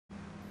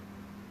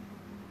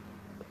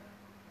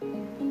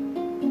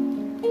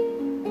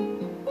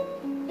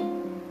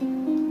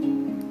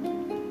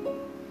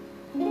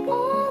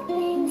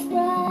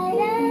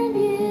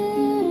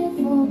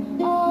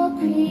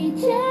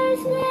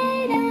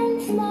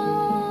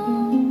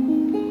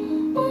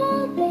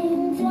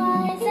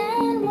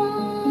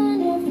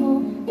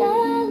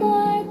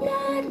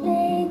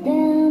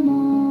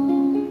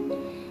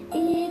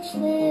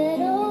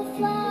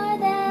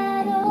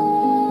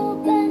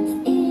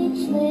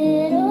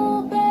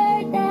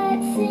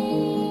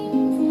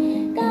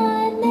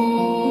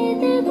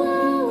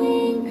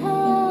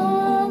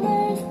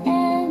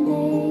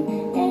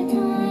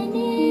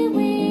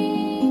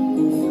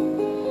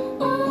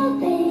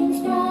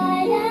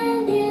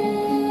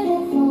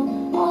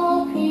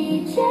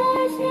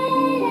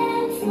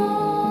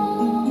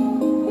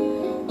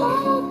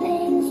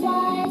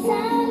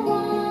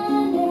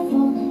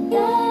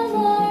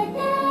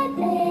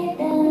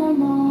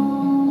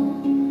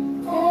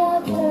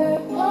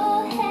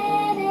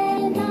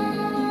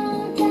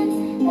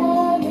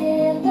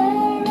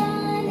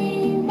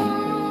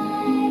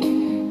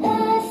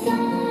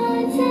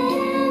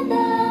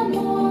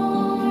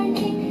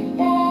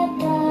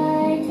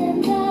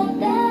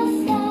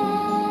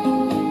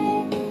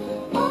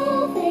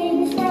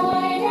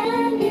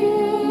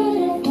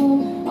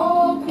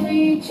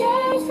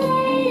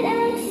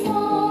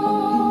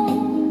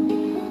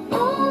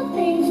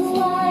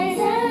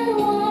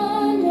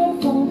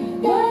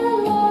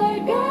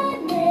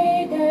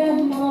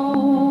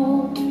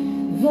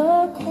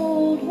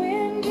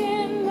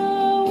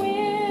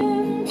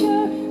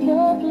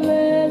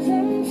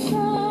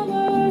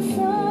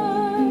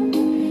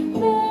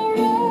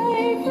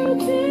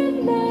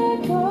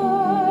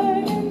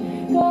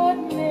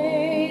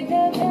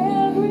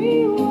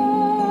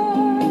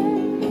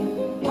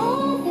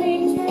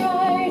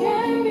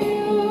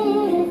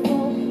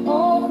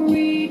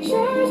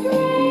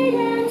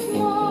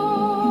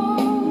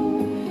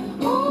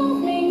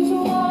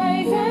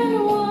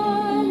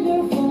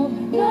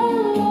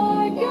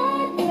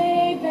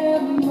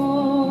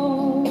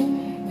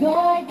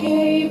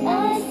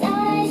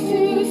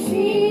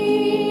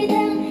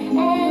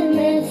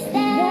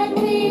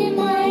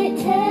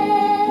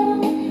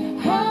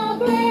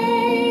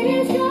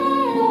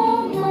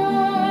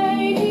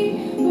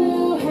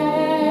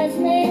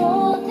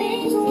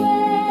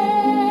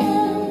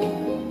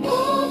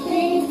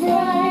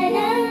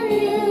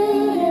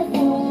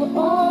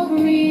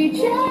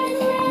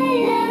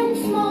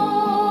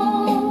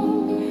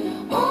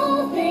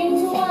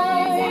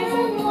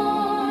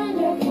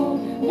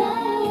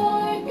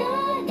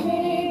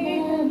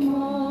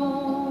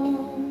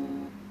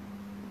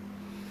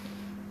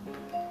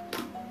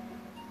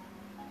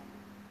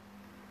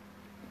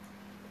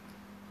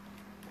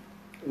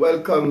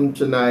Welcome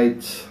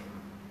tonight,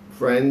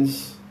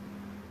 friends.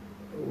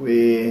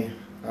 We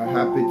are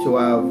happy to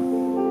have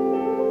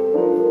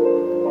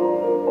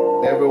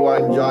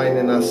everyone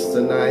joining us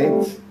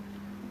tonight.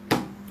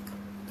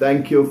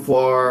 Thank you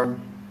for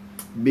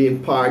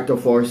being part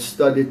of our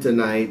study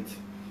tonight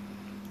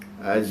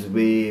as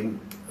we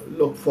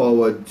look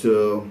forward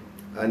to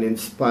an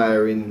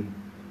inspiring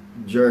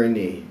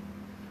journey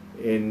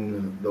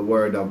in the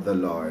Word of the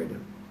Lord.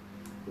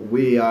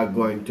 We are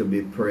going to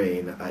be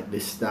praying at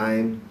this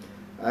time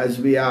as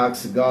we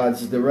ask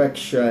God's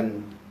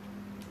direction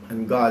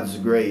and God's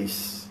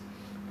grace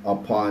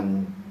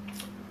upon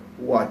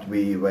what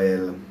we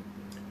will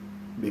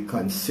be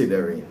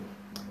considering.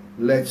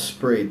 Let's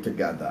pray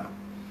together.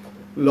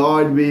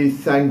 Lord, we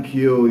thank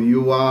you.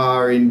 You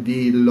are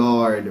indeed,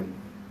 Lord,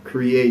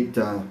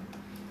 Creator,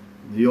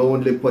 the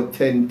only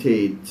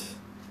potentate,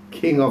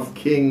 King of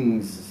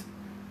kings,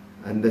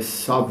 and the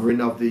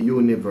sovereign of the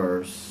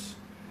universe.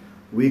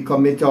 We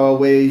commit our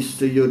ways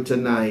to you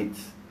tonight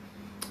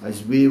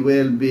as we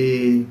will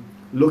be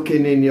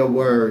looking in your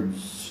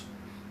words.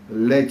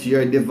 Let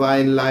your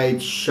divine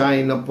light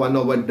shine upon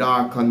our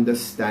dark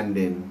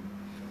understanding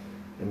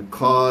and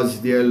cause,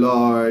 dear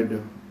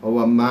Lord,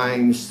 our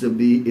minds to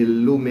be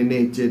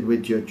illuminated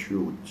with your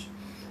truth.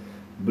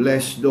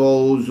 Bless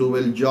those who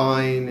will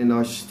join in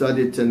our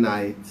study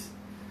tonight.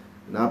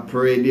 And I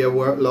pray, dear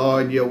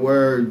Lord, your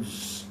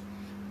words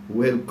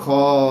will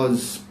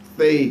cause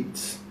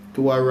faith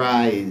to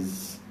arise,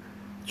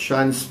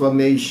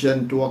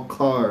 transformation to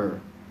occur,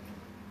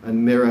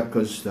 and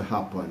miracles to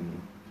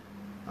happen.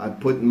 I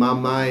put my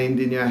mind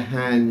in your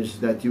hands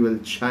that you will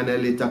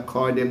channel it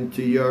according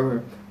to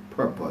your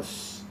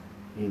purpose.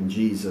 In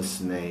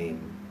Jesus'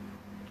 name,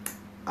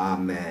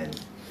 amen.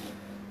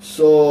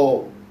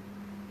 So,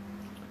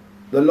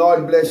 the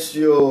Lord bless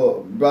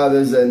you,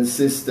 brothers and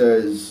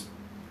sisters,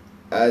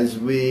 as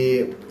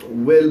we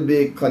will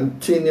be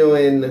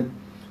continuing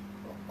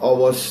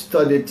our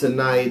study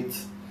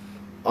tonight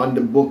on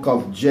the book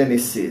of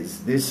Genesis.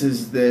 This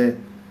is the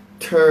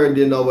third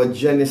in our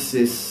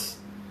Genesis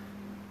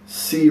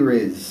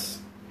series,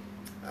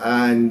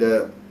 and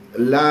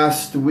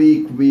last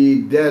week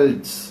we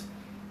dealt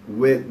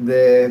with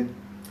the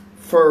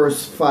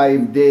first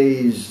 5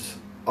 days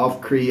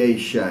of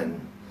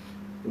creation.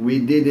 We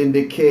did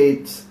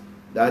indicate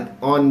that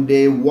on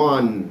day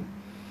 1,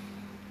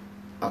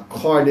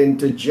 according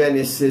to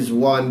Genesis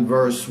 1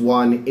 verse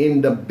 1,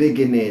 in the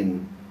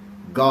beginning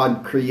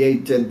God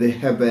created the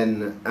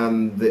heaven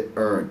and the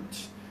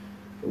earth.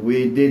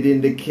 We did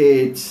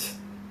indicate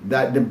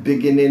that the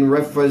beginning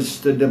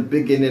refers to the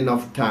beginning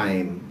of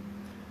time.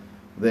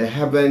 The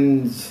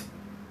heavens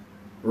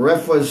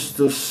refers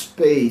to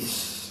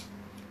space,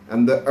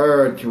 and the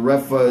earth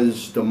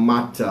refers to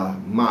matter,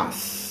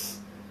 mass.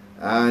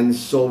 And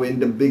so in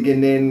the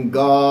beginning,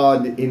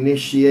 God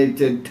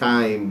initiated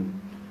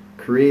time,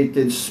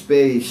 created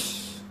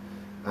space,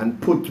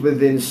 and put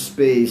within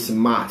space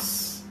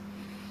mass.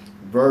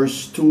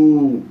 Verse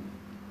 2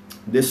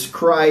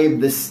 described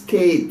the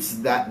state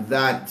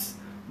that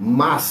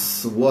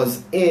mass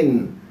was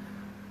in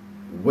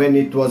when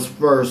it was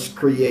first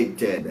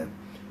created.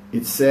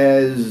 It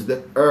says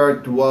the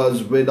earth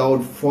was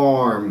without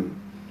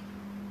form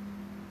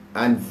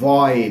and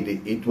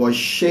void. It was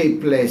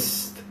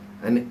shapeless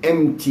and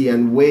empty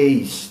and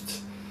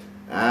waste.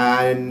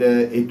 And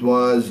it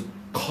was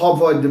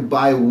covered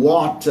by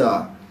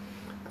water,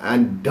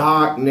 and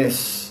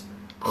darkness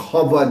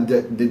covered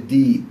the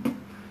deep.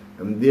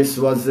 And this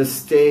was the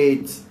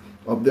state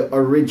of the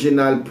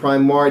original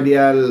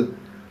primordial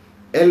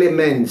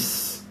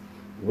elements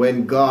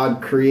when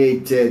God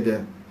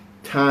created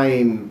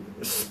time,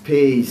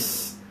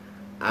 space,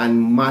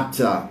 and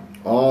matter,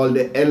 all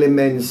the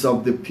elements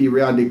of the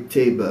periodic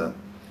table.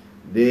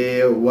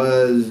 They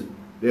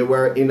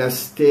were in a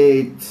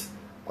state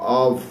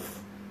of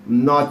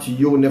not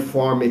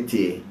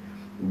uniformity,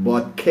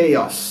 but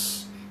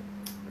chaos.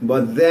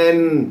 But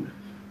then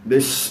the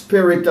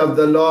Spirit of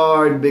the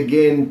Lord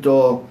began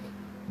to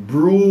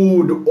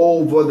brood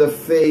over the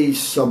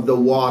face of the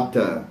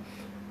water,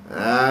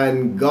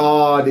 and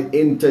God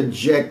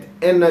interject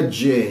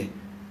energy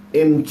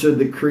into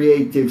the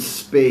creative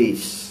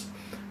space.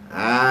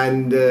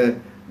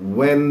 And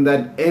when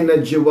that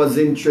energy was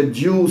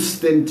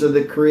introduced into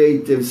the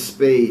creative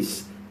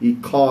space, he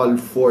called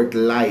forth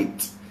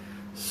light.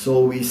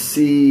 So we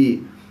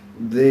see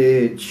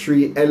the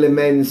three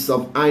elements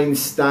of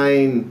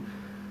Einstein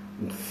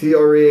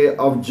theory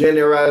of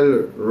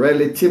general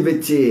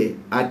relativity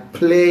at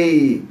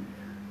play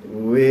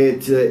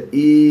with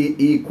E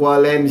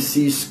equal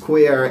mc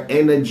squared,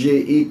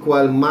 energy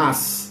equal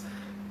mass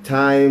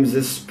times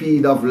the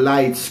speed of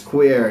light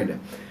squared.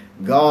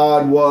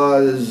 God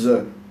was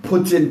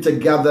putting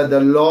together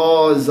the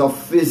laws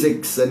of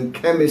physics and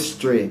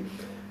chemistry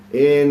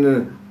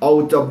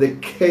out of the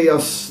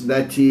chaos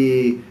that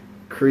he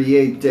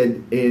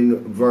created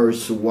in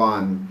verse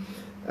 1.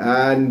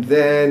 And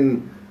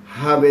then,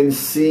 having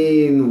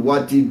seen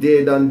what he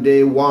did on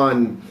day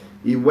 1,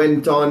 he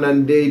went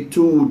on day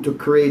 2 to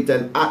create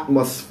an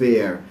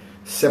atmosphere,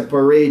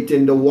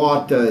 separating the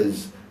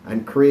waters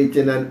and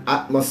creating an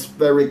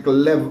atmospheric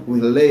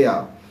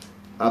layer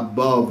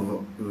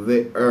above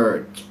the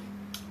earth.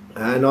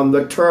 And on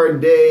the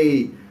third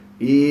day,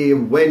 he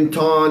went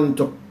on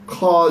to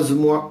cause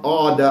more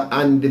order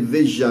and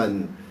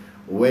division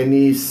when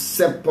he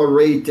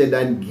separated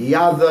and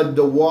gathered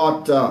the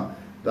water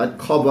that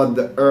covered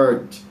the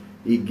earth.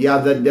 He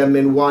gathered them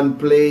in one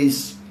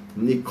place,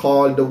 and he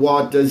called the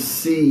waters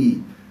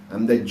sea,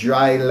 and the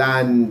dry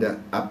land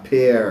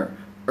appeared.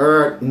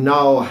 Earth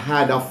now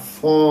had a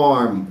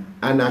form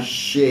and a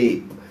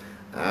shape.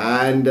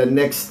 And the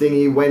next thing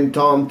he went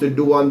on to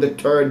do on the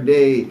third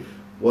day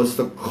was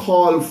to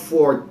call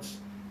forth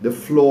the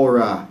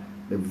flora,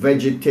 the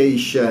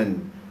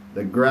vegetation,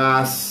 the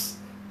grass,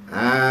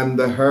 and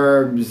the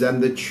herbs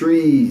and the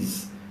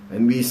trees.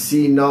 And we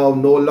see now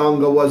no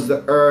longer was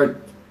the earth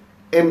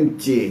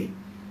empty,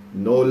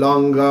 no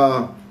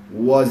longer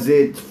was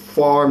it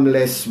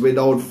formless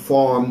without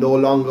form, no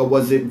longer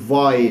was it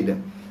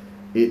void.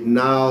 It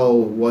now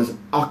was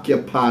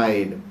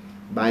occupied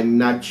by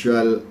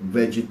natural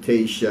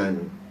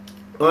vegetation.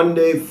 On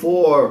day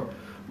 4,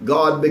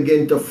 God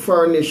began to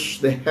furnish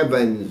the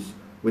heavens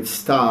with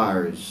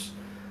stars.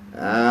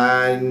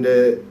 And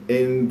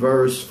in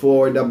verse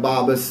 4, the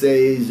Bible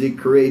says he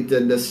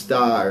created the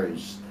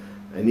stars.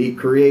 And he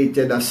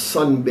created a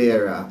sun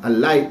bearer, a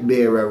light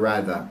bearer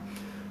rather,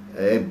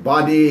 a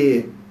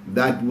body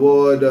that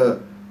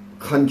would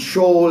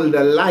control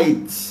the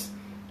lights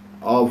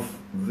of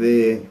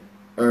the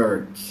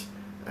earth.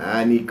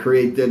 And he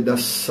created the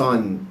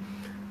sun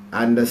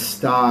and the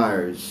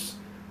stars.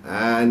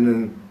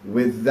 And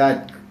with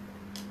that,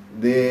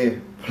 the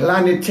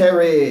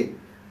planetary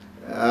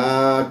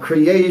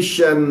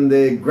creation,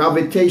 the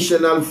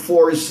gravitational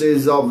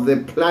forces of the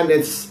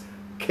planets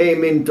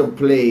came into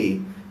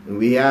play.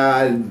 We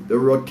had the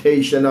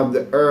rotation of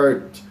the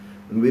earth,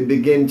 and we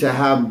begin to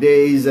have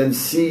days and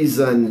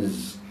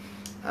seasons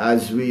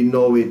as we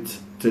know it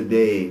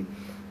today.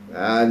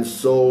 And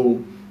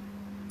so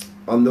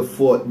on the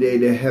 4th day,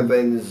 the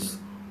heavens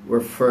were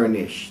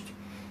furnished.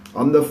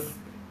 On the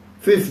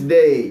 5th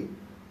day,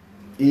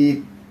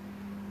 he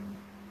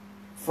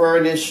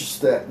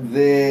furnished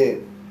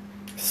the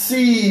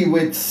sea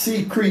with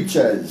sea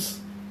creatures.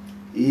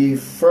 He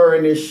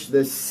furnished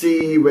the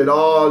sea with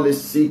all the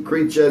sea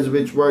creatures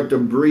which were to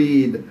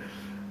breed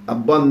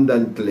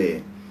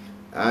abundantly.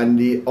 And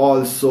he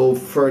also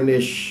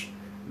furnished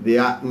the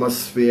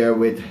atmosphere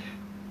with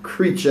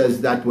creatures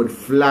that would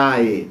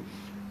fly,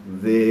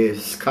 the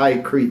sky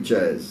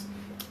creatures.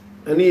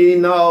 And he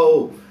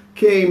now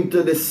came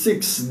to the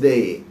 6th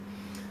day.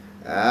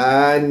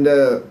 And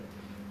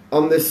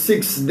on the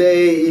 6th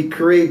day, he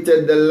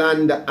created the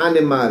land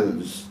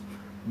animals,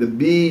 the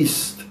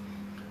beast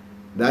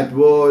that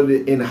would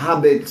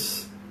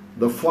inhabit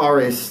the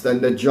forest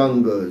and the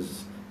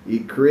jungles. He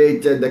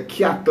created the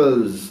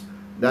cattle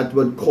that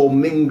would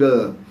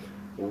commingle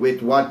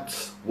with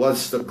what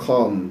was to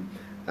come.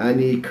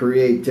 And he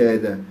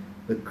created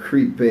the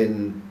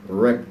creeping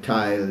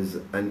reptiles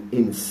and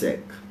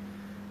insects.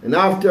 And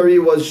after he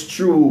was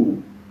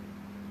through,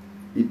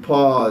 he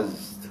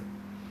paused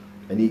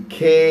and he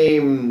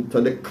came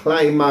to the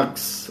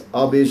climax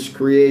of his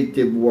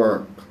creative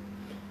work.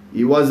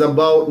 He was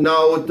about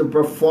now to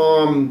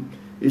perform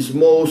his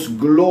most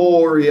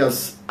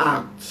glorious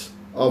act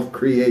of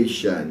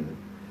creation.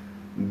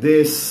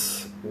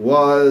 This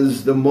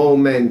was the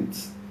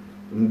moment.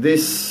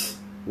 This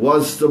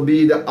was to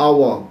be the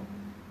hour.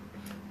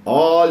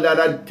 All that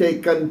had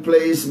taken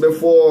place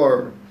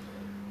before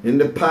in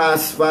the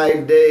past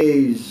 5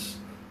 days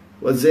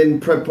was in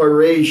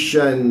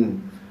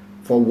preparation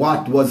for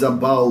what was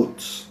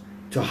about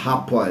to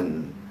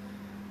happen.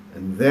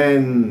 And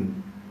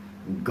then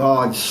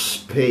God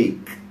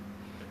spake.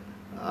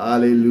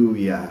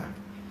 Hallelujah.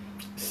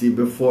 See,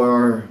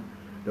 before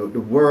the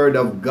word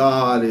of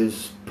God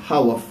is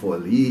powerful.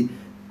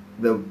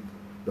 The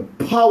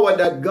power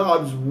that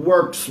God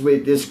works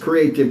with is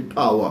creative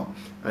power.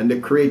 And the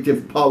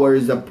creative power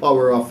is the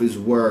power of his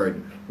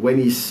word. When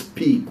he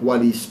speaks,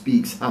 what he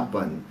speaks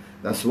happen.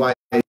 That's why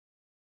it's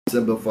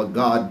impossible for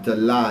God to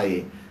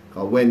lie.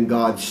 Because when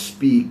God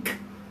speaks,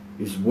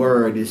 his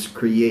word is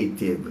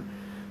creative.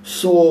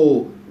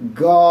 So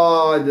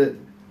God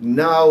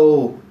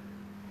now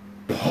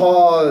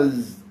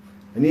paused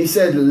and he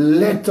said,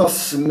 let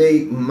us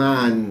make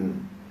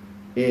man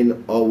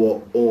in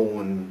our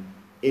own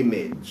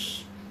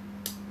image.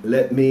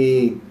 Let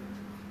me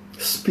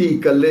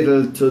speak a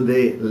little to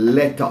the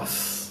let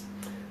us,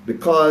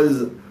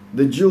 because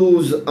the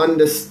Jews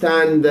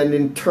understand and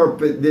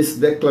interpret this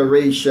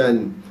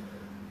declaration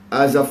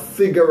as a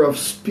figure of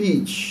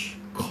speech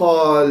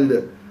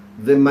called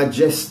the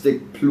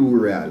majestic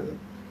plural.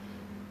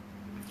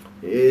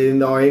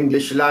 In our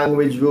English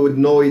language, we would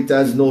know it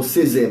as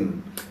gnosis,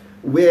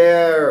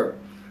 where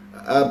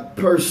a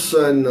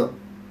person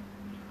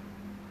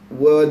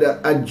would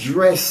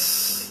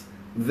address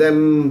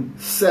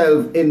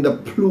themselves in the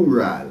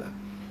plural.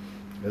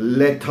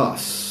 Let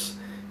us.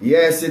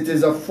 Yes, it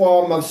is a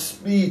form of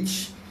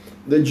speech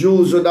the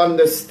Jews would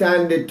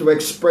understand it to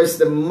express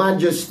the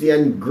majesty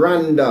and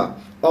grandeur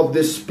of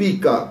the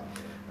speaker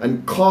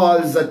and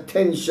calls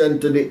attention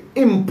to the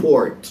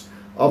import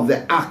of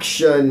the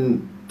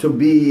action to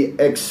be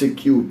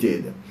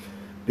executed.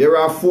 There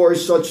are 4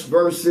 such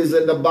verses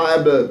in the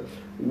Bible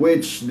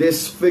which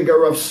this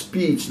figure of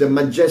speech, the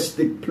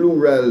majestic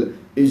plural,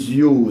 is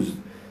used.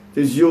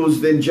 It is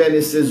used in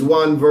Genesis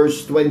 1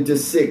 verse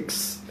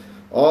 26,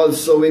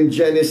 also in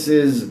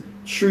Genesis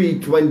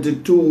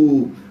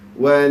 3:22,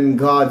 when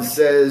God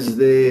says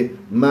the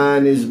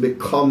man is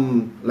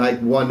become like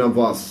one of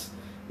us.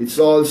 It's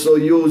also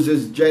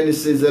uses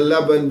Genesis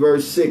 11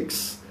 verse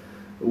 6,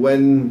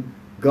 when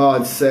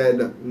God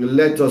said,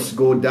 let us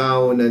go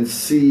down and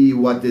see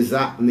what is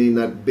happening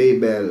at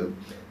Babel.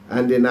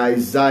 And in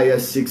Isaiah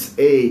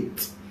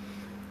 6:8,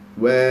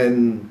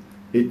 when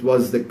it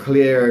was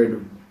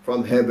declared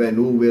from heaven,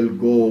 who will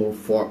go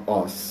for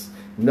us?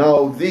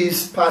 Now,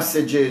 these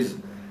passages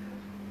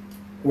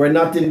were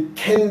not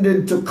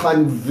intended to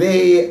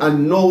convey a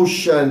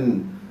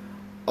notion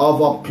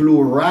of a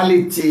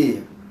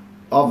plurality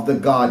of the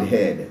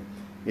Godhead.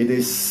 It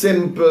is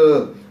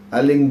simple,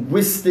 a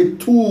linguistic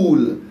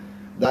tool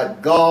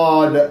that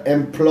God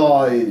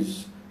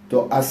employs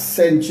to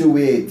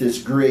accentuate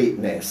His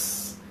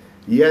greatness.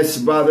 Yes,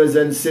 brothers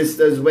and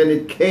sisters, when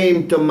it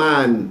came to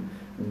man,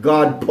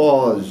 God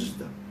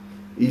paused.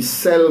 He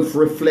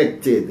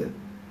self-reflected.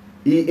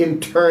 He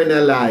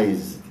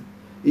internalized.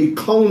 He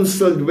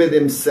counseled with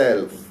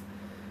Himself.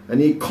 And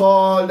He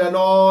called on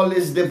all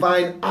His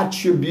divine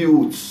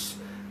attributes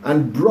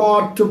and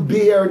brought to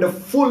bear the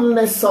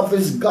fullness of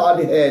His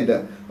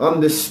Godhead on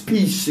the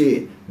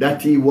species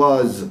that He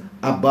was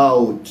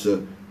about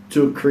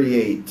to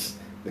create.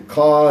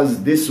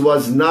 Because this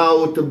was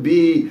now to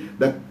be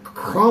the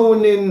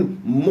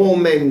crowning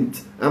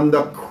moment and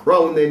the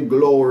crowning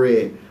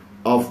glory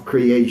of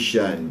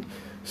creation.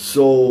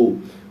 So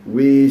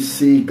we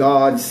see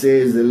God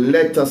says,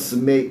 let us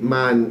make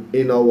man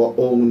in our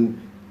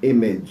own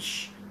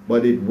image.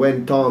 But it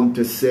went on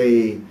to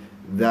say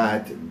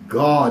that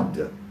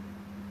God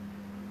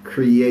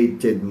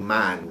created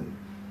man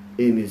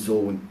in His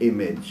own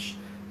image,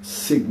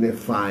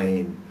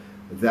 signifying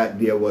that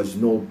there was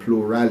no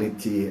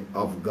plurality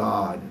of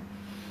God,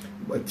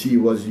 but He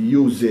was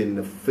using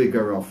the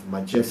figure of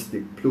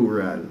majestic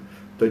plural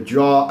to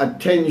draw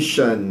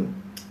attention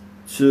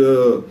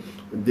to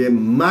the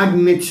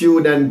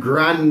magnitude and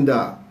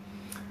grandeur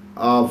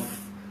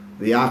of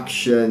the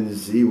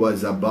actions He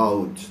was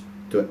about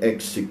to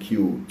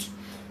execute.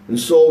 And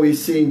so we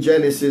see in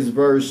Genesis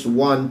verse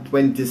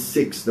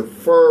 1:26, the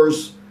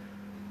first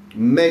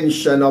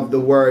mention of the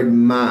word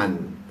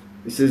man.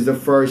 This is the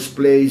first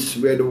place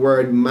where the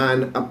word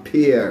man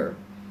appears.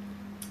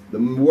 The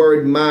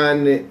word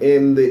man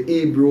in the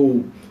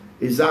Hebrew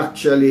is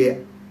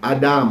actually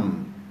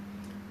Adam.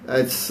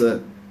 That's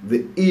the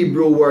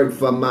Hebrew word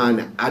for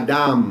man,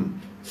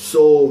 Adam.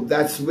 So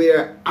that's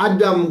where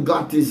Adam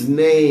got his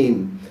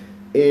name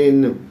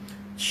in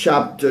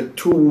chapter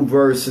 2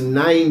 verse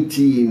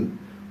 19,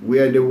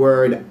 where the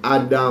word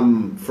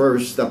Adam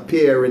first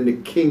appears in the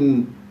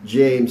King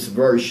James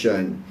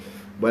Version.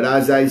 But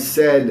as I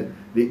said,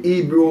 the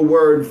Hebrew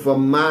word for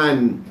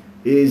man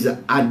is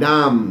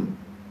Adam,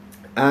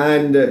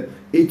 and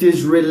it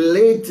is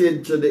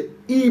related to the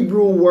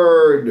Hebrew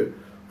word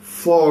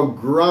for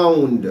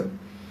ground,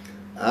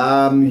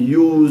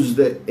 used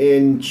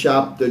in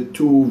chapter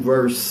 2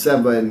 verse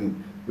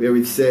 7, where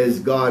it says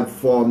God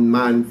formed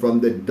man from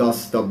the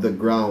dust of the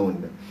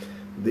ground.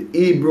 The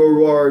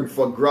Hebrew word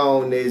for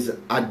ground is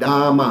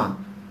Adama.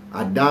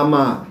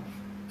 Adama.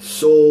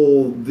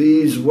 So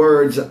these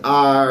words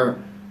are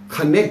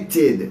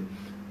connected,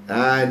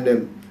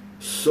 and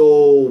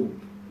so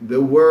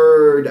the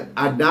word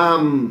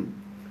Adam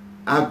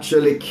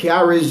actually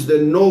carries the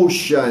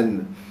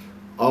notion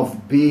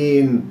of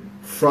being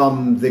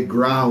from the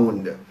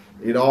ground.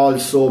 It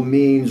also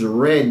means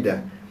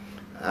red,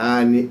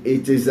 and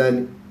it is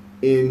an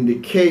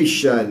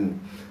indication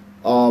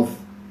of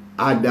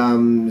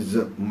Adam's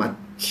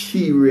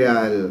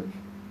material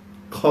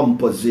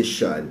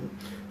composition.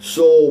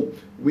 So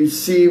we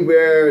see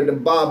where the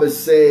Bible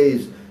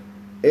says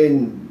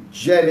in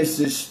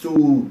Genesis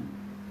 2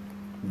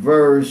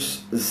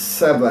 verse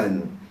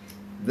 7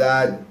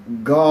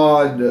 that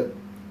God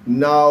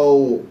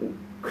now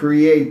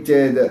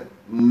created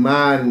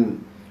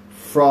man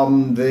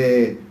from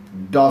the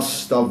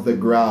dust of the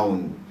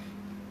ground.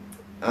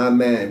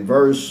 Amen.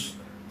 Verse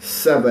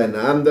 7,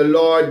 and the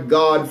Lord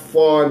God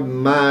formed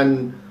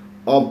man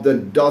of the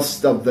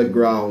dust of the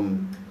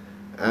ground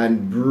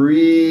and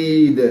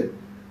breathed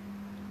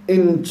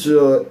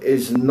into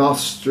his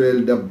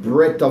nostril the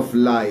breath of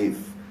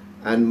life,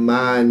 and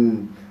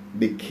man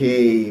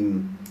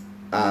became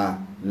a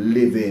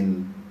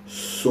living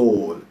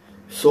soul.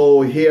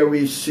 So here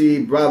we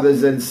see,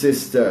 brothers and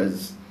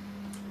sisters,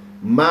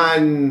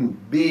 man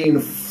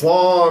being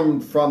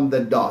formed from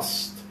the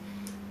dust.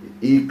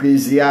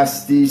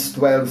 Ecclesiastes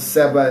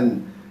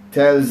 12:7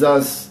 tells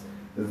us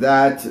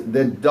that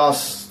the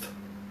dust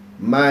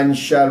man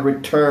shall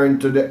return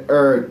to the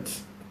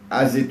earth,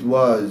 as it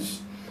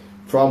was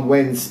from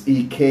whence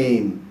he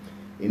came.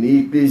 In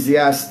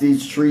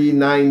Ecclesiastes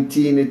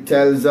 3:19 it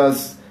tells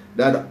us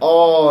that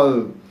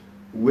all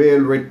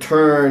will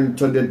return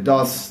to the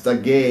dust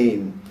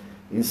again.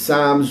 In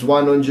Psalms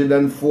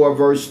 104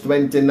 verse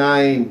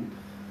 29,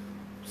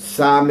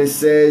 Psalmist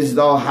says,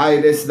 Thou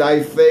hidest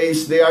thy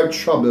face, they are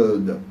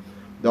troubled.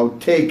 Thou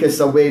takest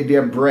away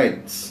their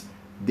breaths,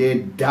 they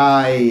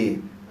die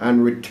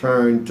and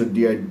return to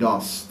their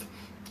dust.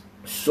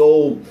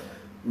 So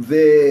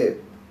the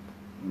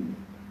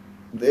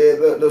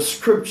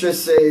scripture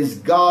says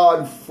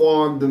God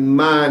formed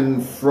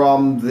man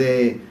from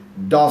the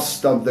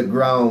dust of the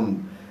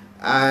ground,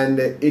 and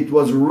it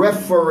was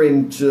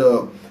referring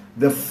to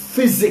the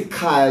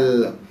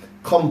physical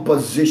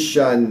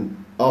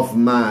composition of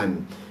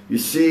man. You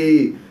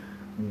see,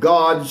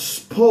 God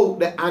spoke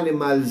the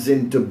animals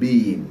into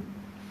being,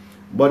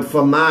 but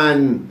for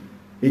man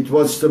it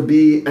was to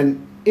be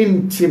an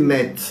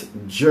intimate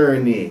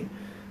journey.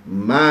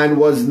 Man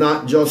was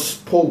not just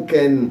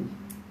spoken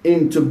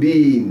into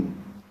being.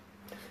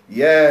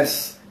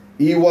 Yes,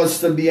 he was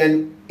to be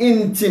an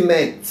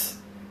intimate,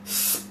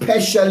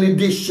 special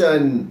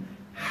edition,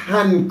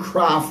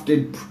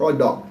 handcrafted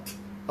product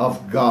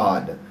of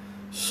God.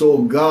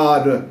 So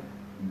God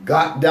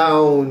got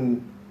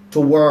down to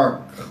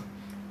work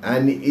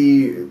and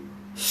he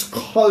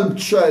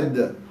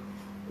sculptured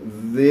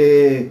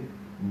the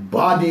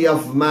body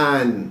of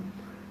man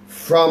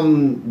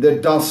from the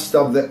dust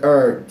of the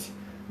earth.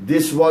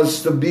 This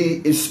was to be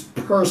his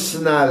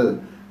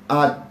personal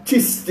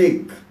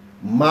artistic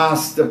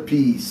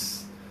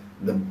masterpiece.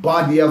 The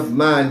body of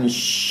man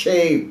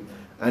shaped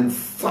and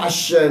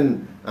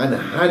fashioned and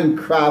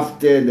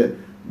handcrafted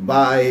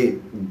by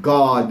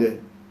God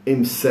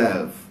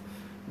himself.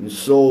 And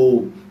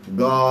so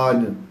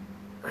God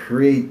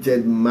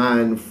created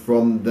man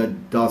from the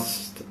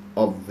dust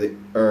of the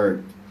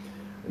earth.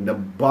 And the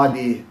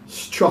body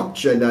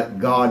structure that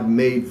God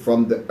made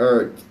from the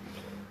earth,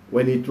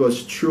 when it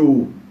was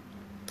true,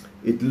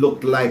 it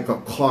looked like a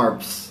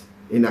corpse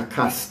in a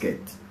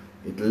casket.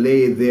 It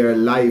lay there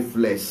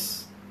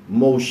lifeless,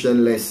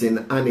 motionless,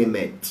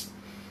 inanimate.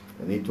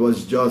 And it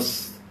was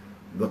just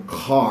the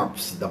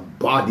corpse, the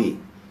body.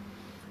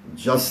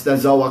 Just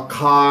as our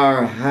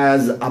car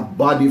has a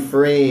body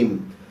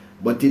frame,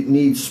 but it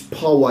needs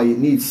power. It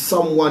needs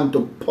someone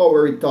to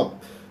power it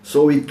up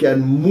so it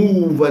can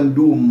move and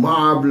do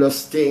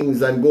marvelous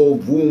things and go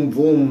boom,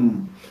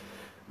 boom.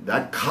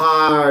 That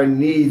car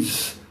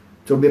needs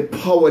to be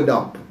powered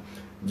up.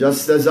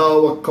 Just as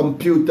our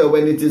computer,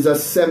 when it is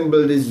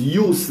assembled, is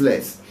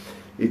useless.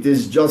 It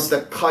is just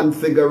a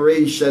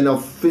configuration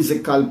of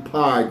physical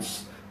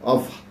parts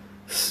of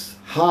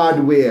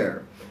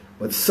hardware.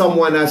 But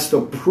someone has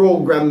to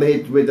program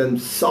it with a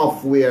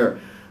software,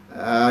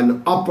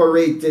 an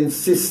operating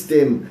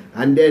system,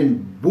 and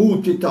then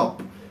boot it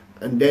up.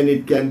 And then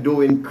it can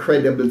do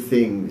incredible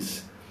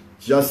things.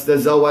 Just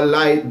as our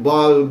light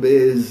bulb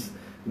is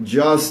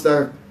just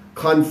a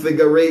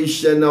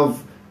configuration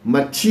of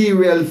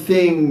material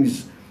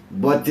things,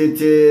 but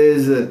it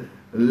is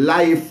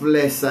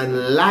lifeless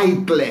and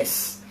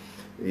lightless.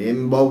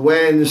 But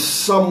when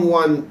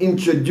someone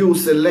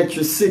introduces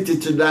electricity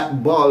to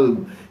that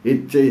bulb,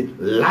 it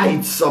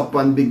lights up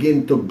and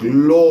begins to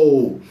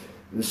glow.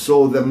 And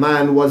so the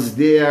man was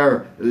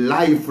there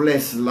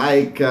lifeless,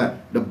 like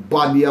the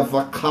body of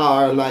a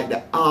car, like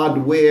the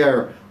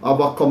hardware of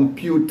a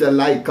computer,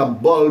 like a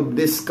bulb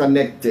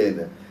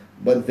disconnected.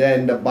 But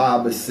then the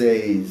Bible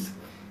says,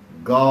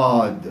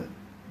 God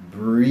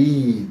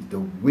breathed, the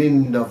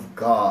wind of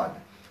God,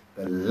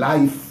 the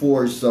life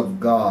force of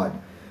God,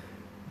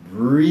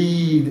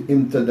 breathed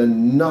into the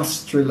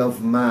nostril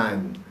of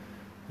man.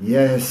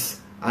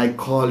 Yes, I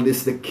call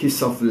this the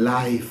kiss of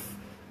life.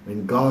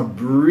 When God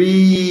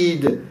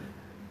breathed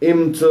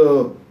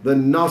into the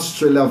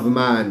nostril of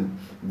man,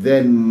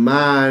 then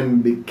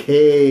man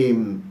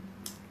became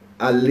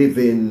a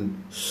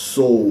living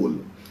soul.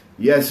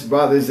 Yes,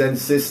 brothers and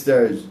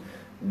sisters,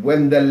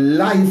 when the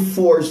life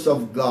force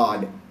of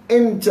God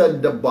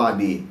entered the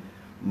body,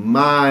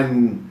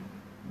 man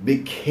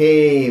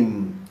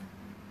became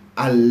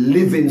a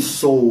living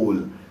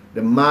soul.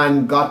 The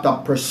man got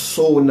a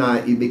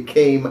persona, he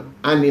became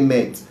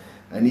animate,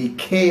 and he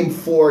came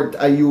forth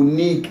a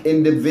unique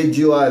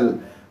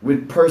individual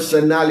with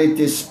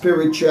personality,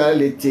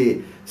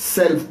 spirituality,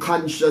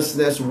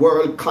 self-consciousness,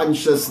 world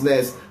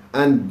consciousness,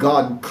 and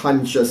God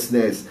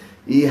consciousness.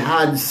 He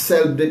had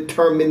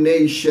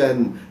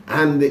self-determination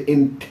and the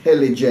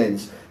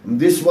intelligence.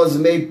 This was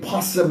made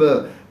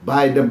possible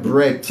by the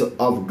breath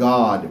of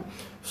God.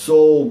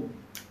 So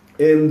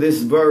in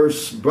this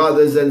verse,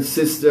 brothers and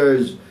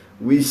sisters,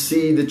 we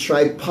see the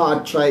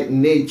tripartite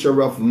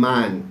nature of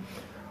man.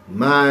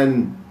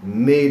 Man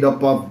made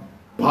up of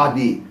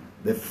body,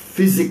 the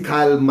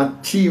physical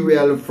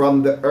material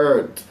from the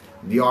earth,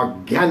 the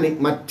organic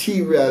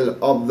material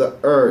of the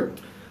earth.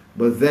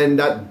 But then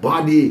that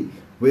body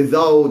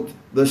without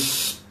the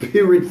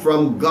Spirit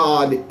from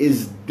God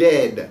is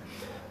dead.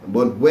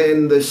 But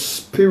when the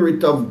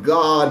Spirit of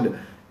God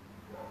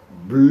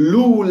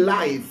blew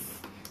life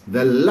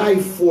the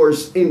life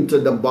force into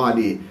the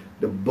body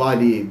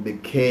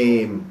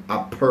became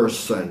a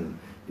person.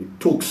 It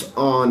took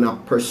on a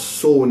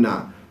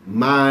persona.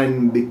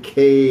 Man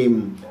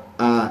became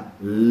a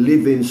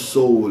living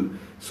soul.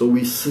 So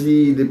we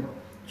see the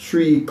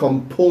three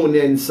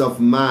components of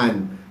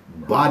man: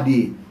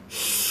 body,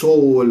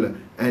 soul,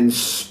 and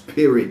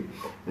spirit.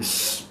 The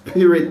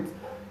spirit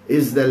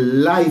is the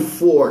life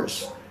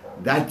force.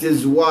 That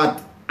is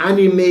what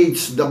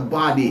animates the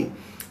body.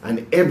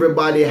 And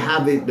everybody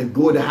have it. The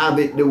good have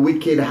it, the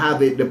wicked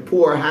have it, the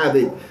poor have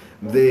it,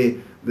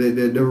 the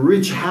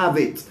rich have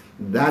it.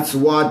 That's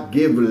what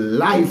gives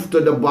life to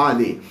the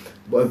body.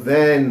 But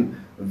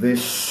then the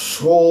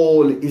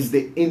soul is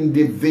the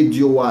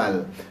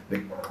individual,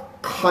 the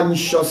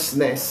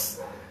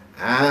consciousness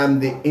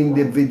and the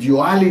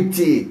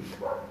individuality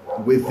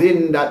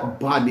within that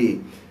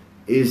body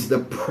is the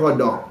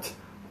product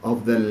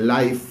of the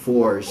life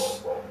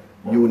force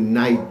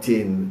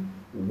uniting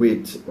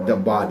with the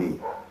body.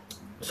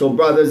 So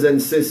brothers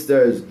and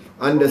sisters,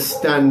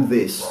 understand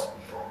this.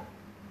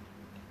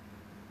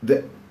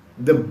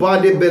 The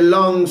body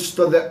belongs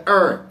to the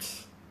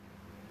earth.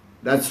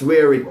 That's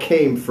where it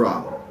came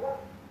from.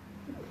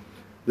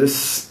 The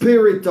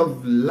spirit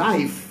of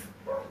life,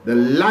 the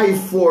life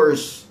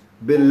force,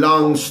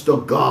 belongs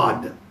to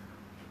God.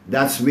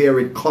 That's where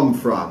it come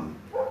from.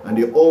 And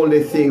the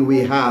only thing we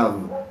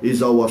have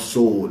is our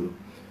soul.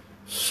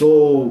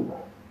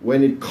 So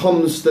when it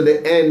comes to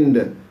the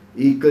end,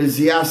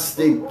 Ecclesiastes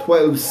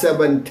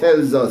 12:7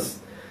 tells us,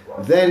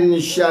 then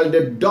shall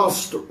the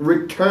dust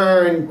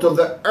return to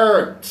the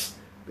earth,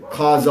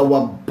 because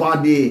our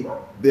body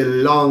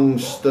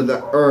belongs to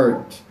the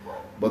earth.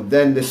 But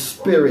then the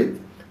spirit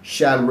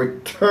shall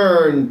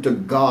return to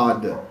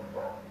God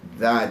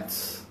that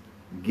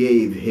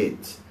gave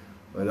it.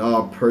 But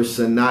our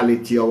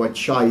personality, our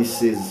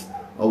choices,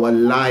 our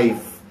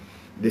life,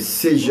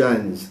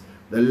 decisions,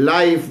 the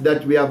life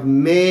that we have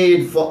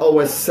made for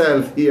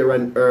ourselves here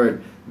on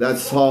earth,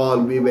 that's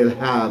all we will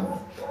have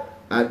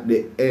at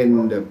the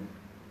end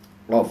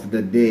of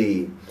the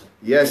day.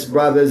 Yes,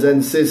 brothers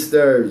and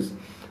sisters,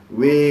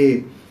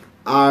 we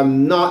are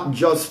not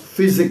just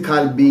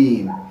physical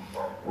being.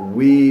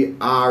 We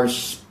are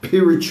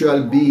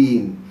spiritual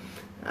being,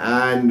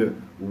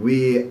 and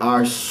we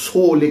are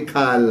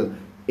soulical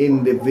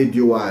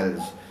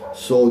individuals.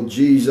 So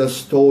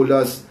Jesus told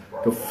us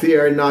to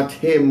fear not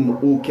him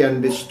who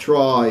can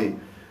destroy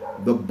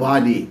the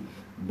body,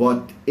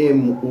 but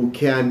him who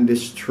can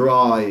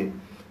destroy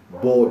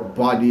both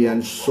body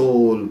and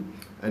soul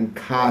and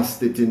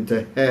cast it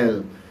into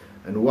hell.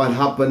 And what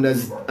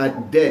happens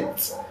at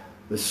death?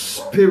 The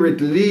spirit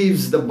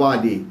leaves the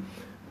body,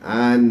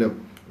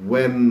 and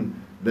when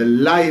the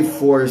life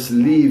force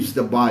leaves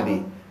the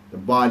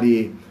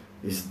body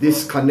is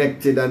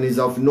disconnected and is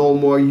of no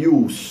more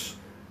use,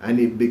 and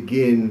it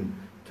begins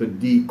to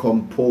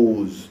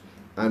decompose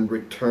and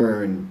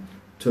return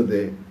to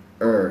the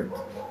earth.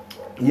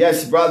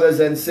 Yes, brothers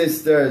and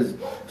sisters,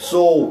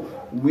 so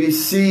we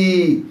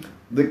see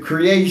the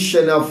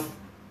creation of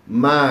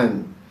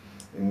man.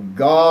 And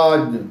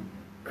God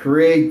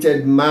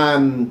created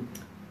man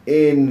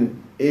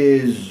in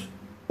his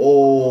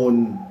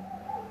own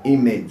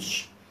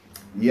image.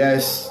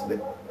 Yes,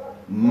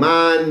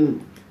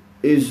 man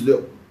is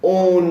the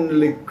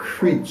only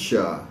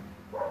creature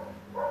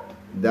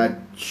that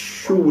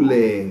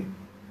truly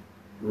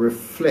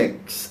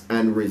reflects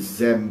and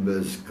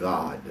resembles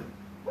God.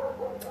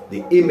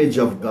 The image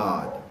of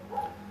God.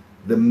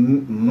 The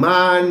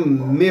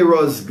man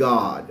mirrors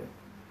God.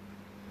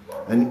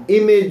 An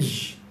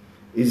image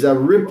is a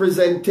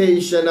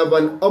representation of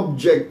an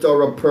object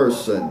or a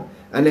person,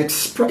 an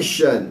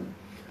expression,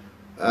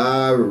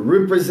 a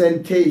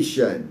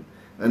representation.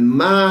 And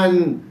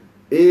man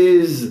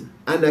is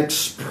an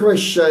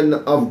expression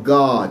of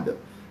God.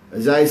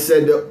 As I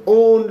said, the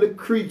only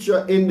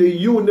creature in the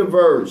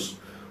universe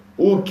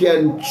who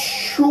can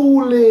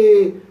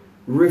truly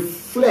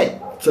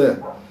reflect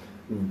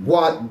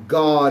what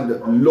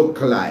God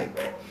looked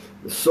like.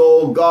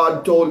 So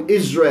God told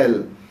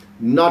Israel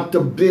not to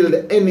build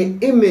any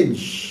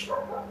image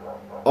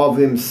of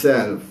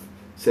himself.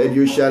 Said,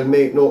 you shall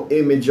make no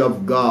image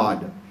of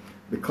God,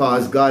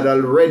 because God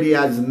already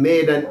has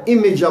made an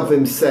image of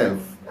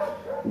himself,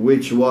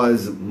 which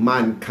was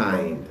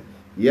mankind.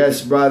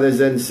 Yes, brothers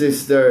and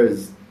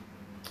sisters,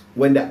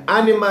 when the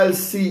animals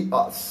see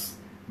us,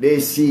 they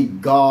see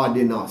God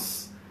in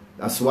us.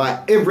 That's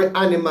why every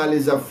animal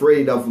is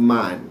afraid of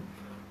man,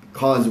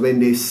 because when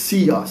they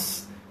see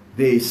us,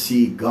 they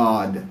see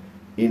God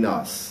in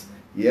us.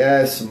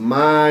 Yes,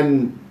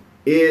 man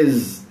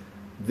is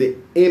the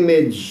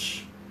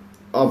image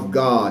of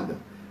God.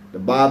 The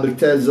Bible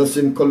tells us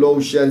in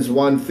Colossians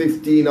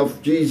 1:15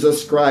 of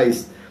Jesus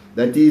Christ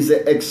that he is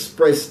the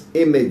express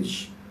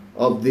image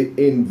of the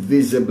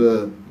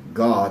invisible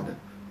God,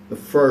 the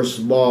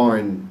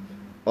firstborn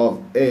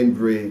of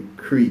every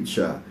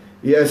creature.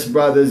 Yes,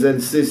 brothers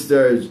and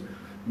sisters,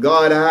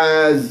 God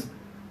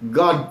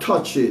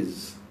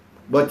touches,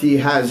 but he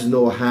has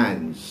no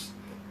hands.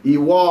 He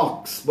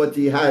walks, but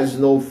he has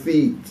no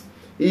feet.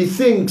 He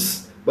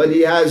thinks, but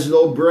he has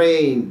no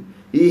brain.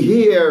 He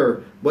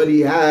hears, but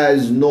he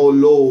has no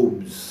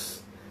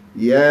lobes.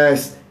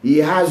 Yes, he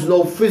has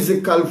no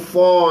physical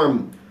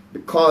form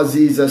because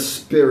he's a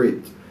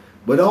spirit.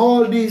 But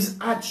all these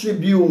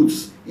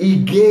attributes he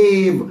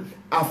gave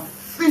a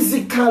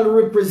physical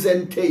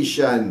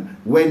representation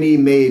when he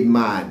made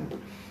man.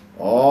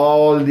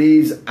 All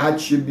these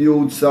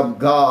attributes of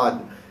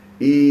God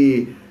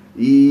he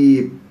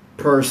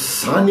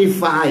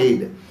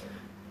personified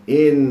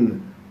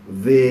in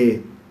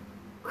the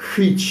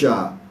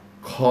creature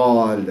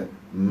called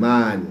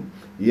man.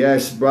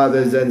 Yes,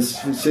 brothers and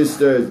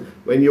sisters,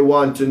 when you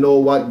want to know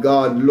what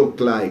God looked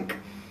like,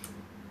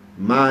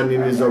 man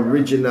in his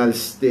original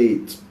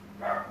state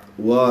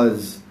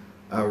was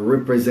a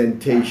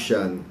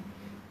representation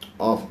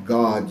of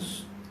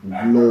God's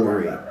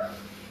glory.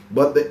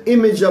 But the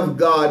image of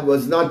God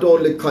was not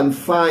only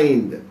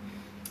confined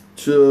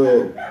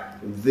to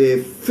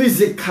the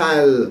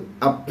physical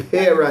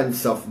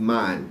appearance of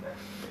man.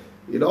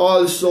 It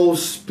also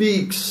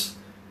speaks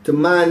to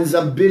man's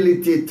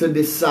ability to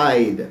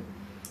decide,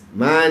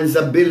 man's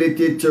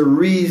ability to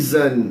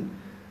reason,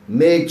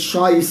 make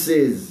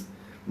choices,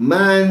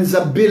 man's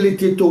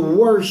ability to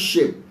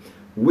worship,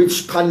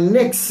 which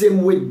connects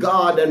him with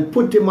God and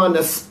put him on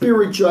a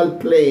spiritual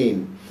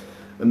plane.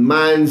 And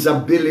man's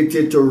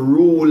ability to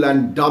rule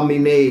and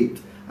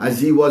dominate,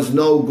 as he was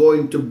now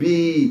going to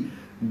be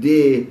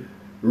the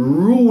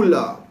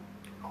ruler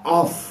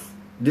of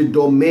the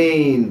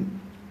domain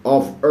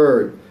of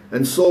earth.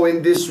 And so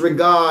in this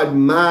regard,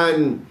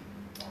 man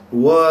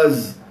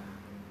was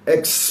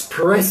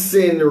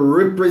expressing,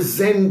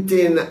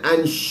 representing,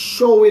 and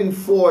showing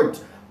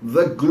forth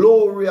the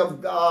glory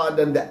of God,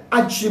 and the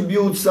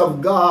attributes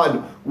of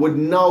God would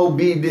now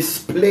be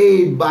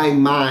displayed by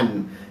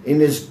man in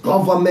his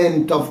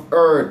government of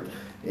earth,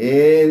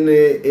 in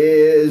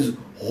his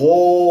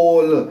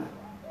whole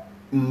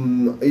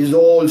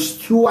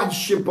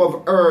stewardship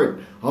of earth.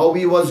 How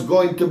he was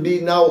going to be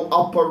now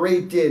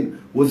operating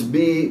would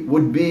be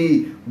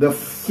the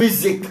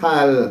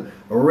physical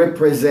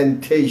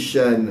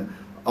representation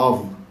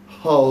of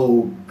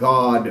how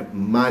God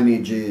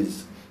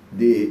manages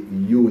the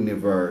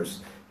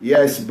universe.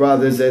 Yes,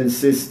 brothers and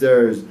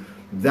sisters,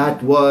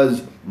 that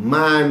was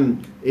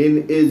man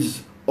in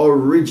his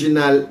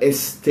original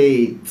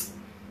estate.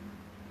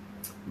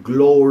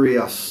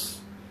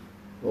 Glorious.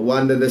 No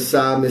wonder the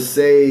psalmist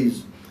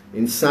says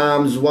in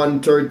Psalms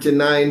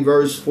 139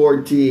 verse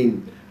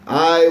 14,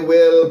 I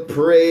will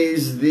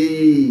praise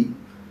thee,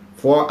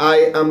 for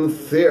I am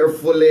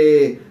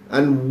fearfully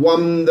and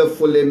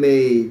wonderfully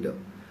made.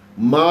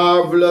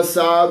 Marvelous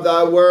are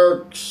thy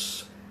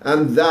works,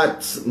 and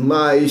that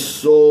my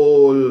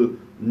soul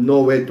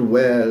knoweth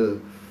well.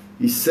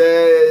 He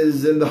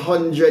says in the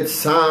 100th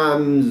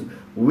Psalms,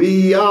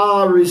 we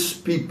are his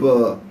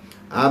people,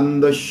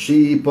 and the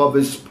sheep of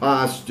his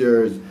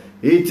pastures.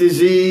 It is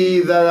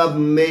he that hath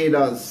made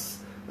us,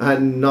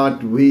 and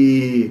not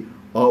we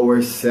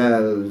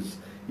ourselves.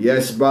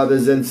 Yes,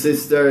 brothers and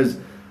sisters,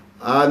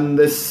 on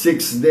the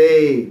 6th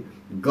day,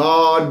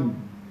 God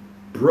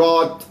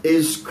brought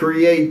his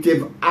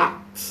creative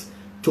act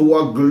to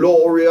a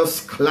glorious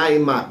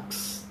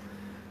climax,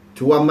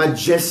 to a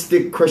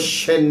majestic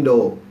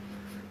crescendo,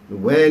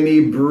 when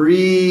he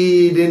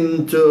breathed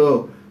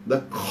into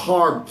the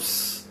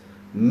corpse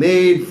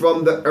made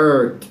from the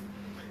earth,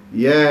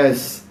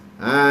 yes,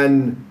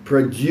 and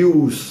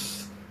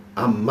produce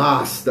a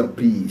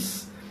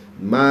masterpiece.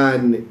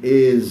 Man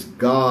is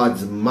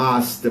God's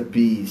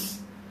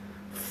masterpiece,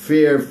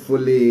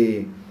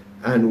 fearfully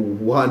and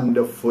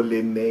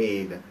wonderfully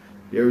made.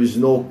 There is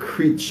no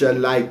creature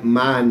like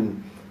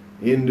man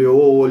in the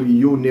whole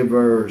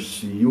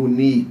universe,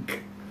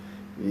 unique.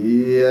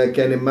 Yeah, I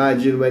can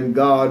imagine when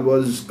God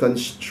was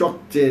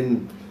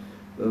constructing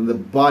the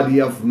body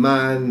of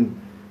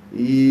man,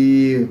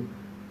 he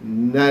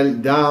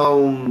knelt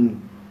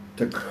down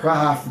to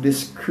craft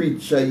this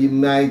creature. He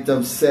might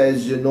have said,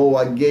 you know,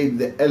 I gave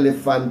the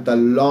elephant a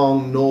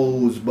long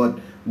nose, but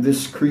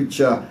this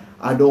creature,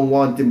 I don't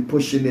want him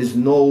pushing his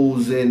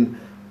nose in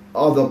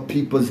other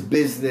people's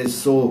business,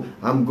 so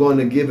I'm going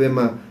to give him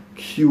a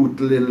cute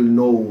little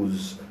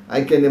nose.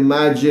 I can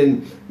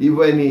imagine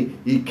when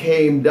he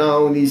came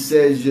down, he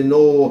says, you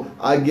know,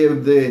 I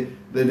give the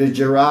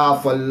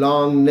giraffe a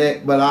long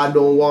neck, but I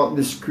don't want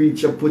this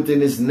creature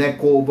putting his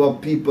neck over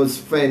people's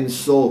fence,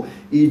 so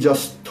he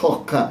just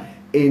tuck a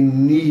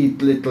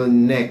neat little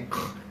neck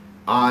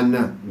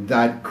on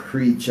that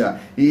creature.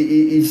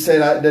 He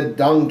said that the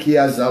donkey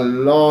has a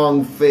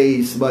long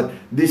face, but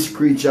this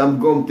creature, I'm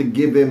going to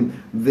give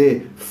him the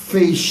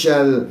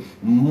facial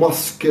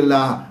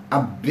muscular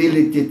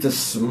ability to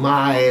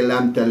smile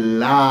and to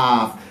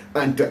laugh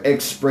and to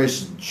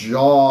express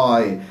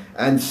joy.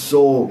 And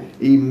so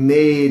he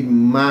made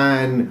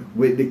man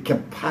with the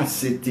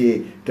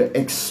capacity to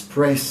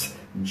express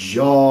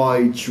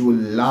joy through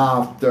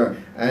laughter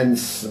and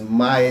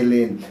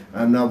smiling.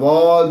 And of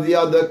all the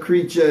other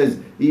creatures,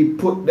 he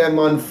put them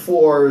on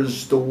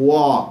fours to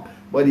walk.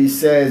 But he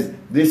says,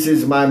 this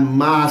is my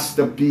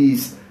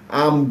masterpiece,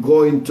 I'm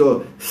going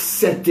to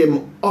set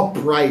him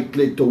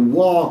uprightly to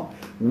walk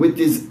with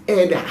his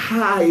head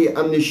high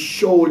and his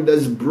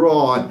shoulders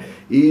broad.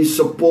 He's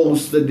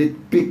supposed to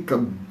depict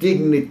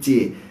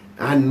dignity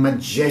and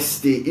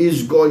majesty.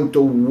 He's going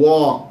to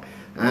walk,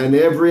 and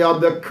every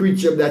other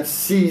creature that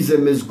sees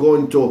him is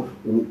going to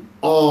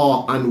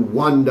awe and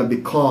wonder,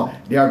 because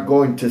they are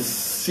going to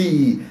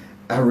see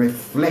a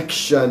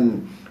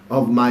reflection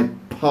of my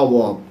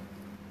power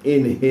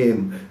in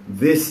him.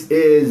 This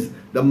is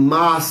the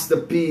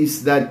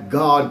masterpiece that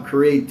God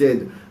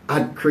created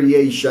at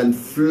creation,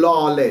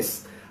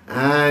 flawless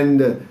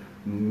and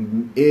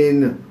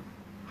in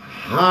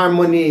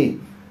harmony,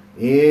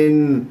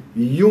 in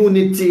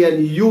unity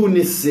and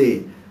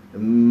unity.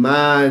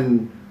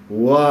 Man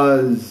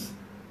was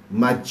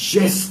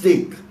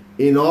majestic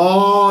in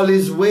all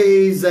his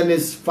ways and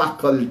his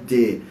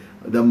faculty,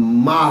 the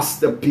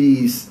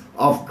masterpiece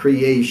of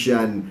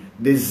creation,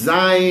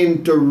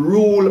 designed to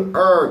rule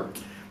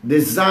earth,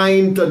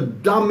 designed to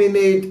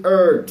dominate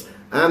earth,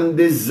 and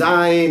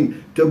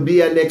designed to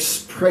be an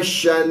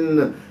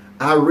expression,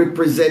 a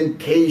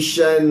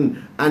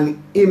representation,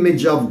 an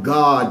image of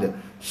God.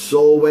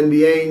 So when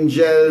the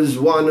angels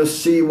want to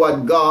see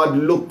what God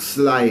looks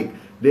like,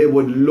 they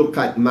would look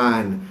at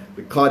man,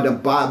 because the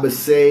Bible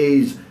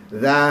says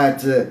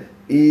that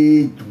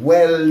he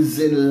dwells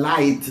in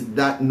light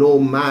that no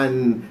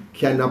man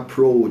can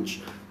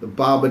approach. The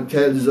Bible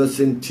tells us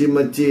in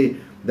Timothy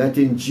that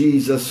in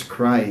Jesus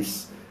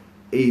Christ,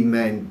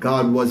 amen,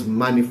 God was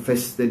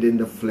manifested in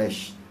the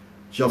flesh,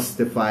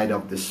 justified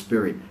of the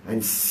Spirit,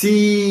 and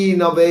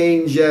seen of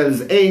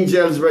angels.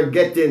 Angels were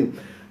getting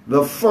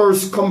the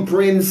first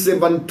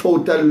comprehensive and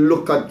total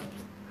look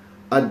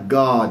at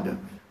God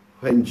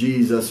when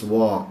Jesus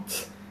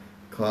walked,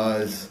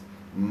 because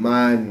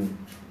man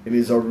in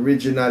his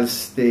original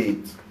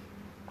state,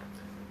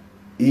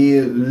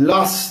 he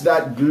lost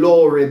that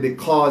glory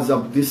because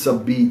of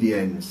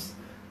disobedience,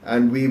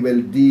 and we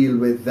will deal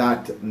with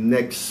that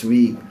next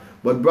week.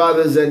 But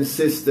brothers and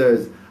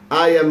sisters,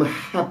 I am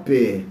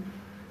happy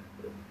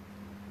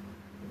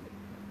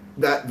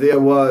that there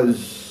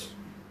was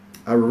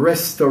a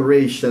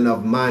restoration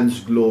of man's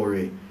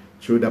glory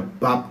through the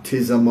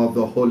baptism of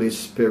the Holy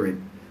Spirit,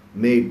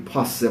 made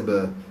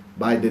possible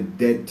by the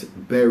death,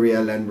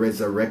 burial, and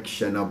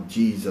resurrection of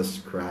Jesus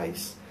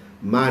Christ.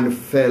 Man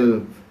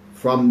fell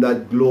from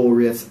that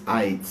glorious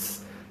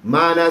heights.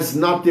 Man has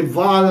not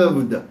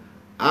evolved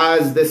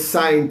as the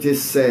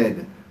scientists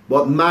said,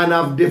 but man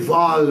have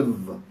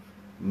devolved.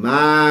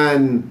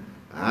 Man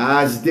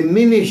has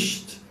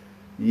diminished.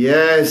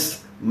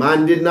 Yes,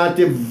 man did not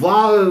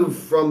evolve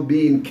from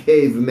being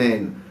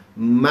cavemen.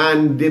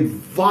 Man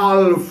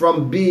devolved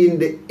from being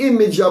the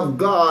image of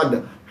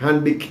God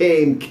and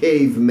became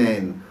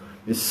cavemen.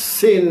 The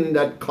sin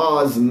that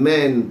caused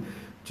men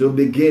to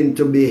begin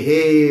to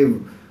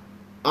behave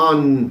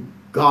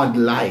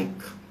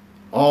ungodlike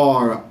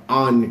or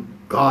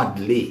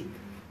ungodly.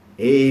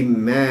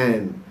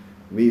 Amen.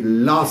 We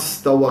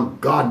lost our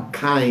God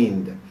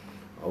kind.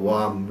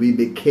 We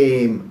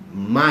became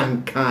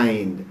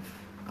mankind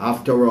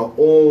after our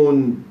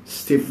own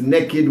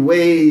stiff-necked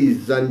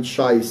ways and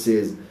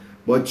choices.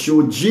 But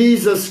through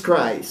Jesus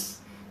Christ,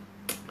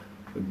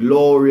 the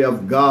glory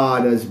of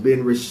God has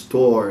been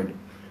restored.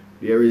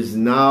 There is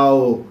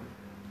now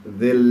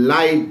the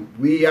light.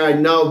 We are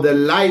now the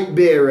light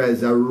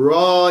bearers, a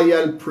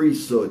royal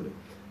priesthood,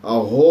 a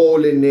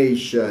holy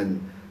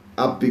nation,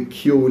 a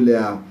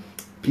peculiar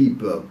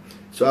people.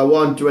 So I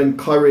want to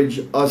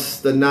encourage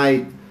us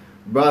tonight,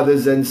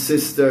 brothers and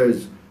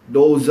sisters,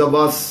 those of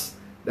us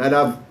that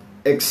have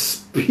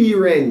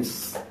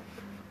experienced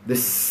the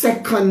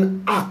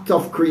second act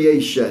of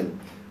creation.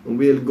 And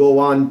we'll go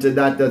on to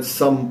that at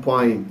some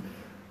point.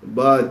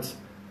 But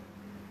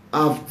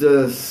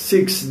after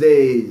 6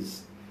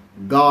 days,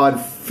 God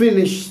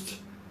finished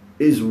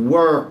his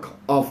work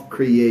of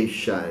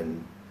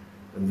creation.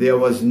 There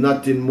was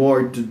nothing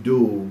more to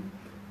do,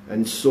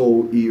 and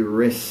so he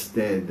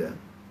rested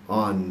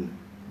on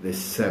the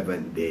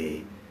seventh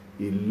day.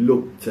 He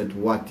looked at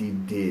what he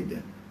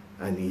did,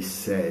 and he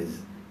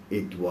says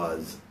it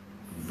was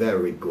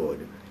very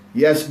good.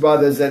 Yes,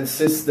 brothers and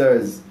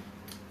sisters,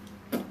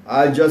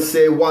 I'll just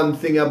say one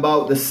thing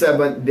about the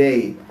seventh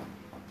day.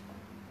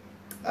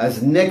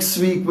 As next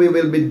week we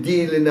will be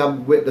dealing up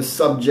with the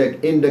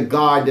subject in the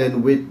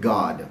garden with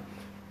God.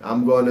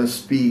 I'm going to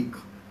speak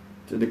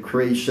to the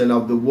creation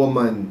of the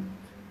woman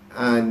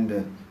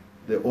and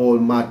the whole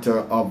matter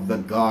of the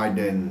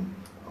Garden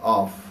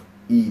of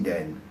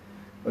Eden.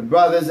 But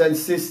brothers and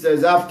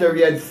sisters, after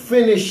he had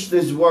finished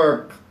his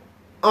work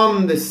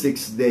on the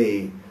sixth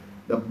day,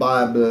 the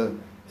Bible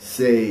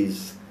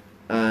says,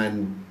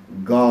 and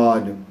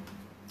God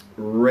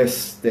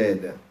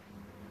rested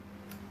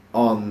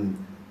on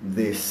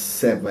the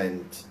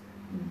seventh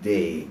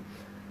day.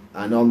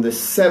 And on the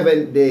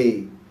seventh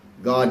day,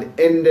 God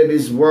ended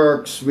his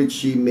works which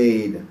he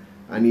made,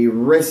 and he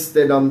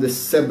rested on the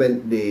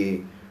seventh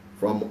day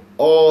from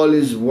all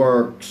his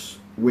works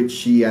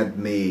which he had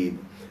made.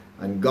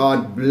 And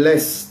God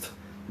blessed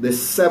the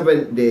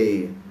seventh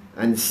day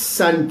and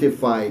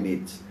sanctified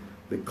it,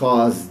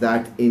 because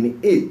that in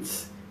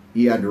it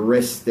he had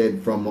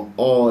rested from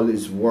all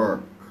his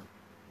work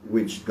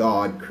which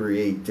God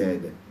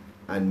created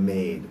and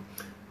made.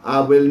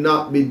 I will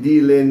not be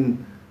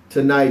dealing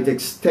tonight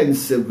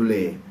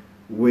extensively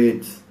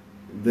with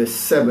the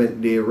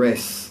seventh-day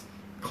rest,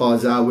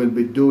 because I will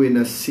be doing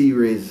a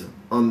series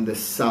on the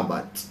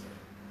Sabbath.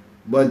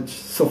 But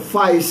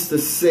suffice to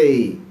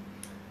say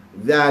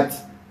that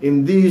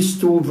in these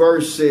two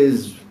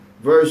verses,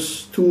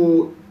 verse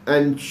 2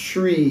 and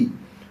 3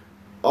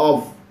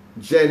 of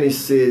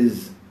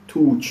Genesis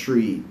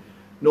 2:3,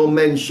 no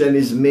mention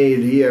is made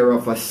here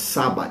of a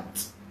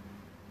Sabbath.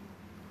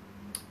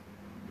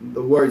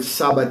 The word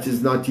Sabbath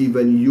is not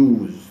even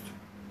used.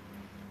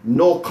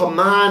 No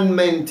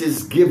commandment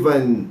is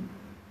given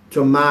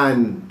to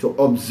man to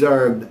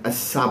observe a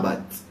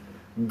Sabbath.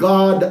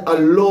 God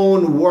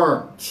alone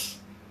worked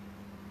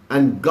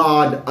and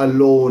God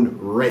alone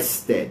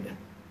rested.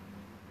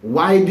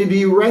 Why did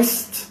he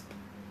rest?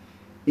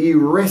 He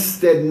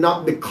rested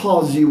not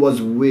because he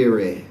was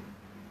weary,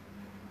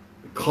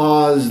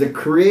 because the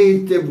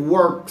creative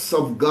works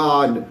of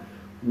God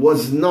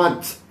was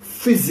not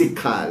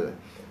physical.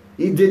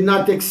 He did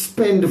not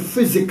expend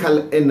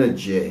physical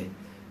energy.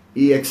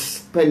 He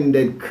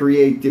expended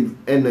creative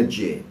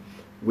energy,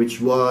 which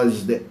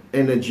was the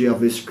energy of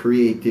his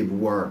creative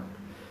work.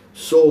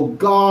 So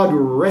God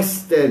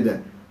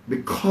rested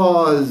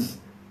because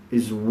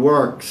his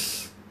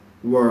works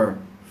were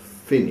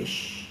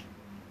finished.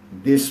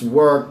 This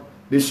work,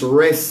 this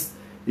rest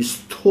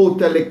is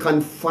totally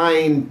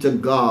confined to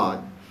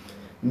God.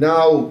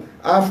 Now,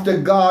 after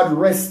God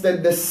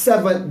rested the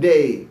seventh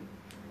day,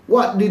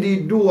 what did he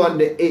do on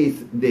the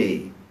eighth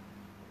day?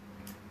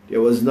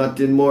 There was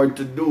nothing more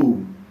to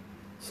do,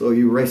 so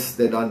he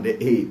rested on the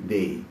eighth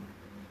day.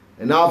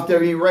 And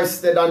after he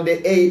rested on the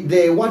eighth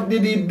day, what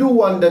did he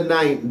do on the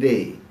ninth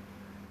day?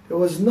 There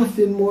was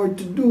nothing more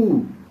to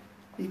do.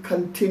 He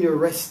continued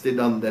rested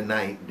on the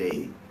ninth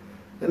day.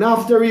 And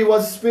after he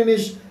was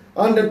finished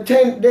on the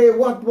 10th day,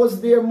 what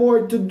was there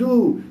more to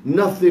do?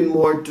 Nothing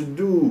more to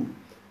do.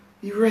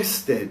 He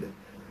rested,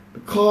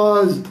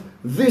 because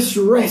this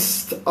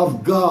rest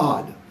of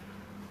God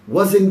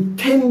was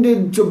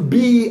intended to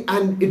be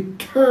an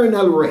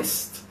eternal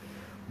rest,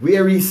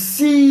 where he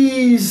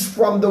ceased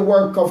from the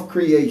work of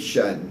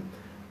creation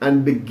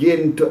and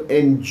begin to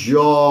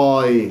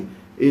enjoy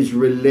his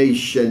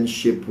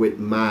relationship with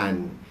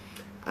man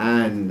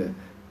and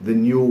the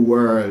new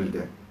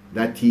world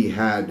that he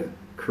had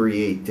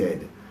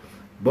created.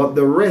 But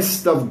the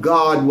rest of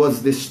God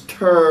was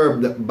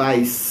disturbed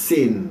by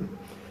sin.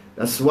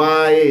 That's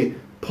why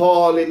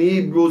Paul in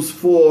Hebrews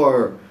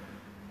 4,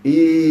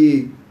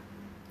 he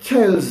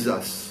tells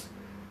us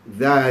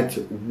that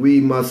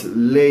we must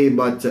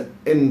labor to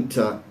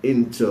enter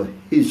into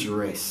his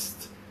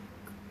rest.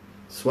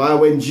 That's why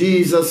when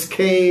Jesus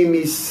came,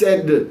 he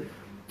said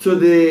to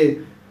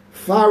the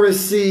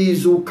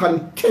Pharisees who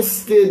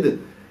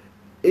contested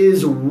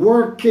his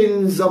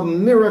workings of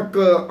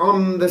miracle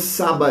on the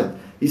Sabbath,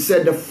 he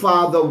said, the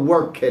Father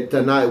worketh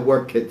and I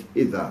worketh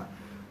hither.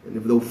 And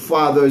if the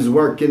Father is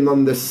working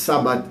on the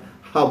Sabbath,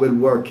 I will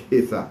work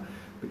hither.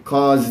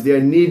 Because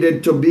there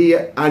needed to be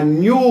a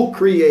new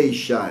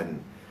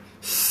creation.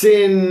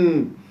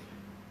 Sin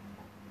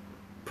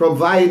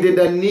provided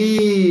a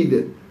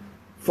need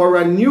for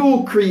a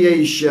new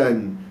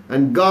creation,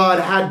 and God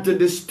had to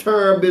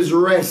disturb his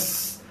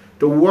rest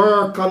to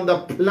work on the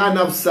plan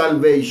of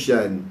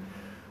salvation.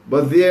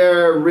 But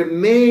there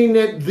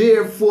remained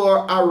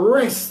therefore a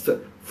rest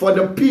for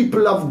the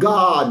people of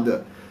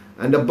God.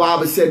 And the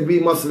Bible said we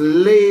must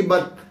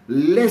labor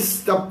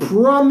lest the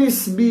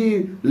promise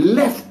be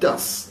left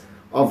us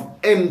of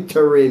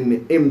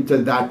entering into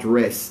that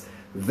rest.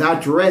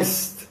 That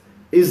rest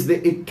is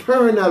the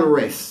eternal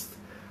rest,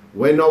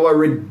 when our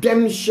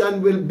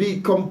redemption will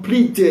be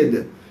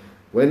completed,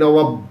 when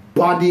our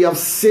body of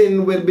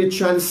sin will be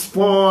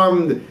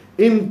transformed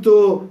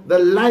into the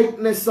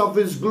likeness of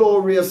his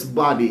glorious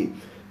body,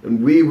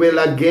 and we will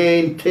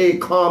again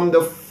take on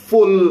the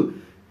full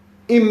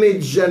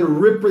image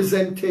and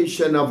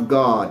representation of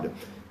God.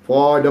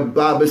 For the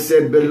Bible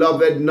said,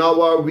 beloved,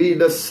 now are we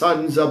the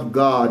sons of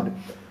God,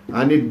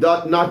 and it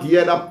doth not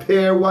yet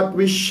appear what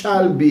we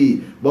shall be,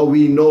 but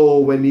we know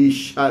when he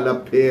shall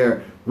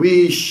appear,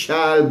 we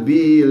shall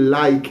be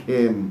like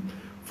him,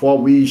 for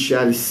we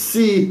shall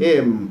see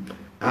him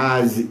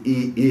as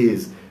he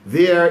is.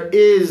 There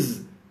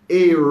is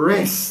a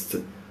rest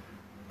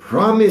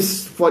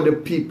promised for the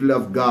people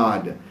of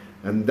God,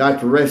 and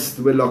that rest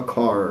will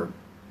occur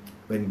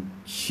when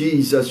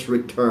Jesus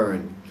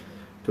returned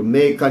to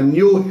make a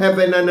new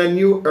heaven and a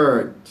new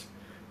earth,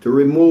 to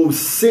remove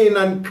sin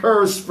and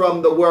curse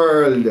from the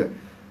world.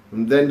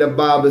 And then the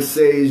Bible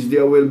says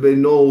there will be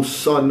no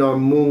sun or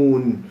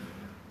moon,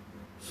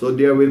 so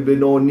there will be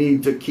no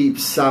need to keep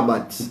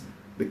Sabbaths,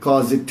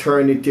 because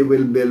eternity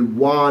will be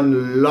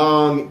one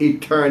long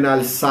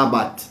eternal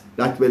Sabbath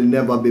that will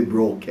never be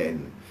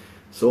broken.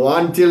 So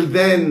until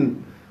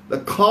then, the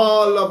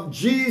call of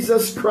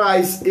Jesus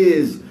Christ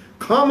is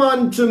Come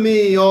unto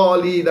me,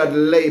 all ye that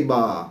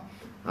labor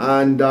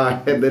and are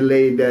heavy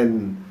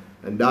laden,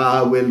 and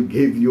I will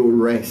give you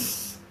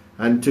rest.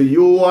 And to you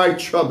who are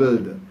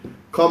troubled,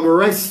 come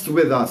rest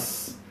with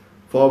us.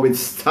 For with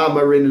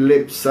stammering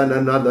lips and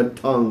another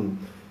tongue,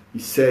 he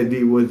said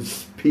he would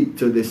speak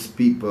to this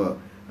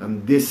people.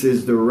 And this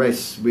is the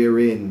rest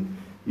wherein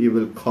he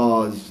will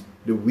cause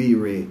the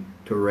weary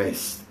to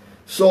rest.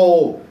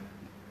 So,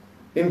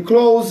 in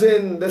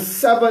closing, the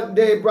seventh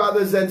day,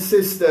 brothers and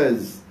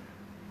sisters,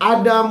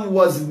 Adam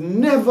was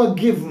never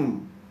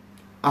given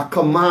a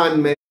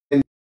commandment.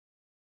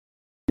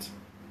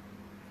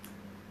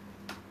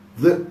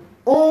 The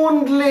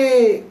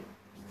only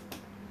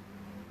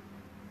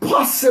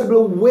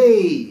possible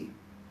way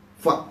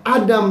for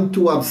Adam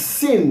to have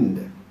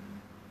sinned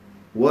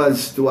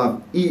was to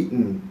have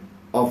eaten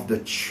of the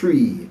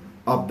tree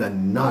of the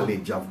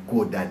knowledge of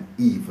good and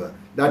evil.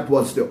 That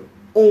was the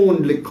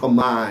only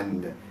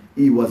command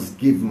he was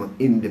given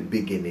in the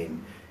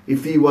beginning.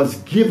 If he was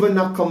given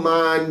a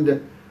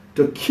command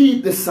to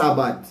keep the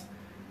Sabbath,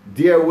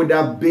 there would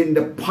have been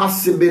the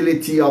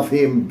possibility of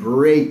him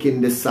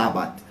breaking the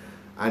Sabbath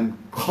and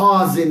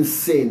causing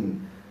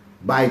sin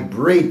by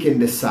breaking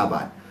the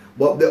Sabbath.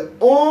 But the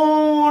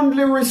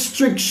only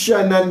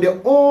restriction and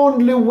the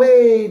only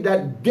way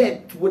that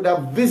death would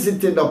have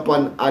visited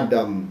upon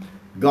Adam,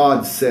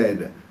 God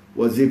said,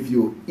 was if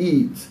you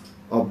eat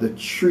of the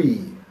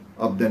tree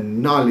of the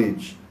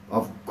knowledge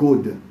of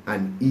good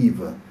and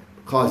evil,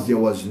 because there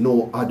was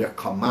no other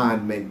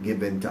commandment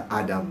given to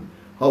Adam.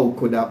 How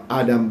could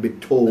Adam be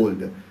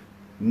told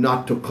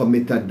not to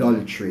commit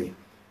adultery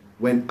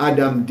when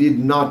Adam did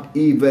not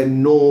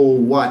even know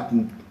what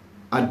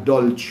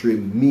adultery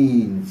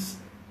means?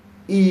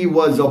 He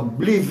was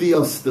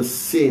oblivious to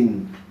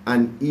sin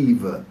and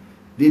evil,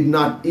 did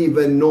not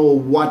even know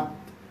what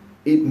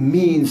it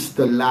means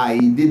to lie.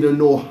 He didn't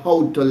know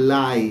how to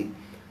lie,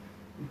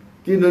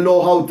 didn't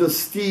know how to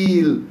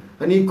steal,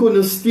 and he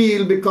couldn't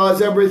steal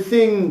because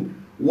everything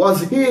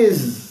was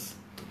his.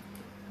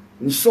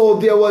 And so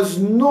there was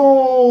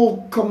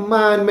no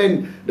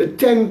commandment. The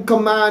 10th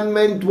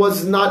commandment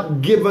was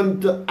not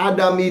given to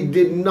Adam. He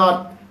did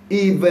not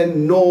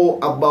even know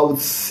about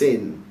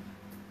sin.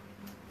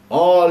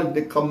 All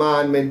the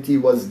commandment he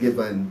was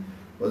given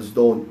was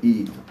don't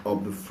eat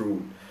of the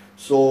fruit.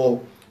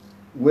 So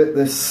with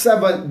the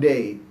seventh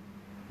day,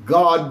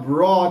 God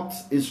brought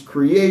his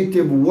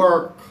creative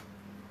work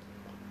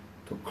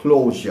to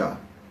closure,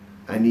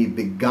 and he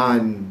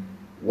began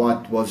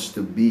what was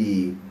to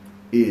be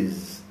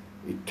his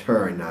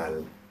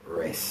eternal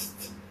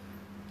rest.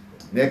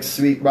 Next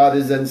week,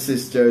 brothers and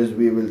sisters,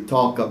 we will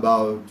talk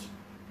about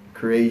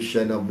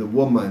creation of the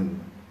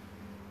woman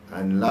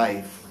and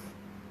life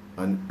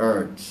on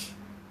earth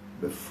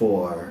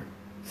before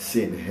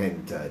sin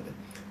entered.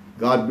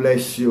 God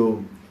bless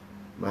you.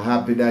 I'm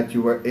happy that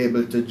you were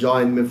able to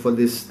join me for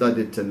this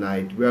study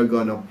tonight. We're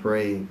going to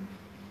pray.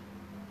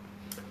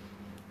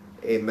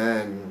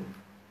 Amen.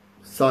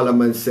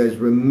 Solomon says,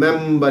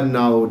 remember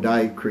now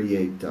thy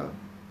Creator.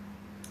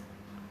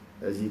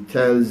 As he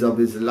tells of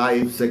his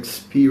life's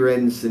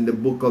experience in the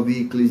book of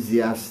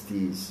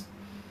Ecclesiastes.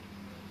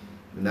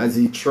 And as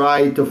he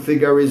tried to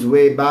figure his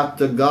way back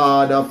to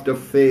God after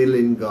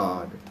failing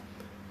God,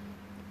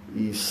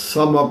 he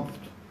summed up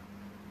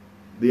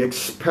the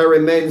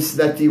experiments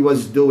that he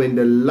was doing,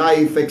 the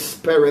life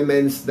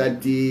experiments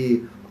that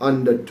he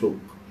undertook.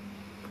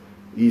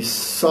 He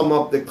summed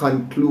up the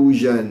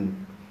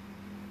conclusion.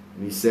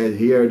 He said,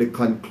 here the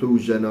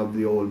conclusion of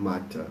the whole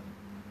matter.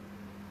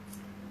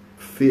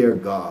 Fear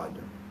God.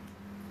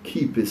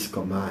 Keep his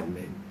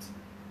commandment.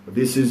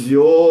 This is the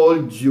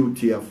whole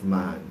duty of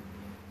man.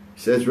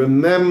 He says,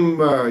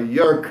 remember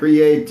your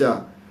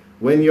Creator.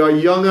 When you're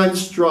young and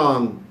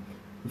strong,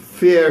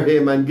 fear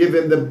him and give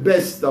him the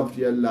best of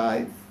your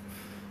life.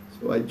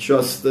 So I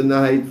trust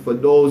tonight for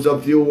those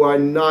of you who are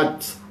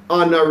not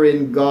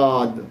honoring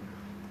God,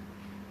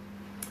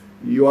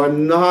 you are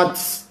not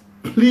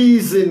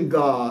pleasing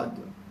God,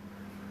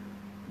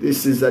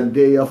 this is a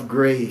day of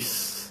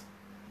grace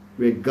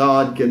where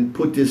God can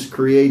put his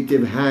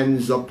creative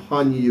hands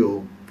upon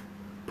you,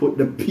 put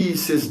the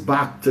pieces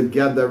back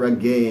together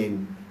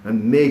again,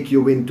 and make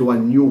you into a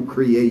new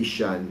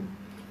creation.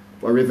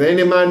 For if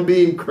any man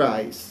be in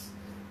Christ,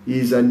 he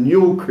is a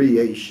new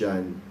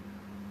creation.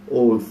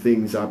 All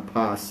things are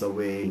passed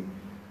away.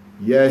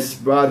 Yes,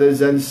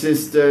 brothers and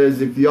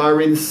sisters, if you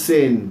are in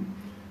sin,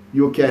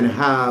 you can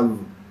have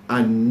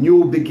a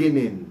new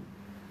beginning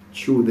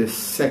through the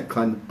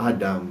second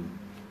Adam,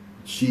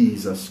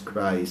 Jesus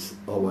Christ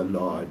our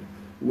Lord.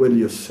 Will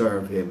you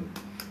serve him?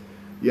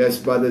 Yes,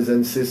 brothers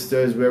and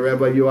sisters,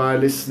 wherever you are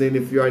listening,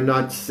 if you are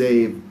not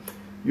saved,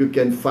 you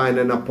can find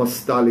an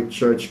apostolic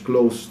church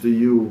close to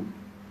you.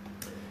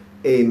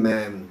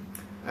 Amen.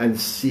 And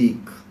seek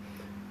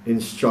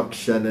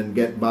instruction and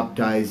get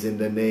baptized in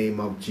the name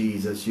of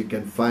Jesus. You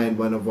can find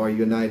one of our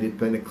United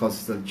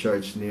Pentecostal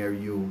church near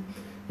you.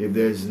 If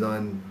there's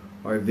none,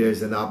 or if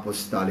there's an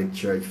apostolic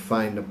church,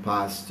 find a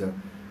pastor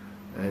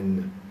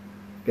and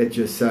get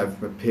yourself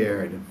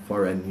prepared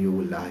for a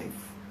new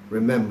life.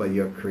 remember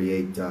your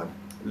Creator.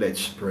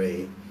 Let's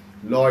pray.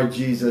 Lord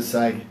Jesus,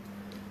 I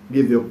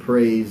give you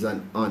praise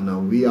and honor.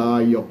 We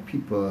are your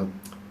people,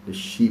 the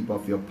sheep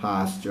of your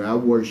pasture. I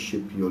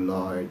worship you,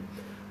 Lord.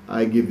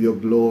 I give you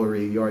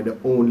glory. You're the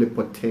only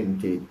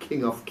potentate,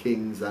 King of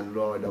kings and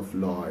Lord of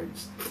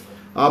lords.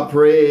 I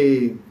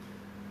pray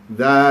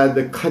that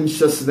the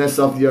consciousness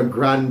of your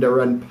grandeur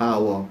and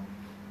power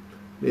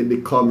may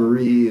become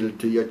real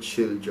to your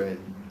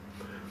children.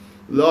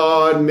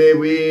 Lord, may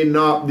we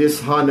not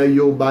dishonor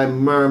you by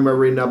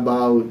murmuring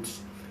about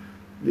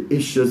the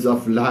issues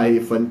of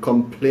life and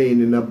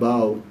complaining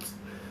about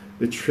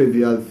the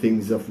trivial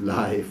things of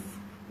life.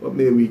 But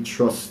may we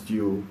trust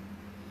you.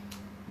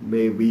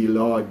 May we,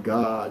 Lord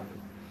God,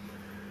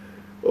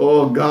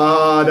 oh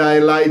God,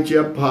 highlight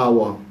your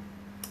power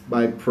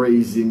by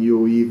praising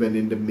you even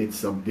in the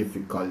midst of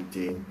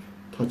difficulty.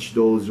 Touch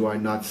those who are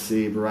not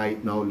saved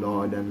right now,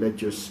 Lord, and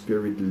let your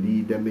Spirit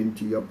lead them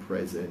into your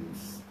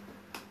presence.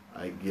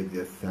 I give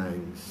you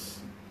thanks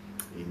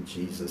in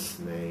Jesus'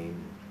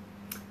 name.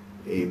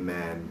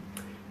 Amen.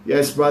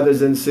 Yes,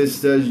 brothers and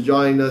sisters,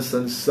 join us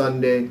on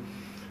Sunday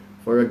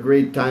for a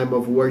great time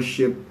of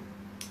worship.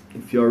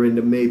 If you're in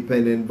the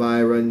Maypen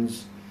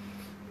environs,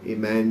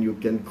 amen, you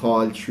can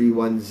call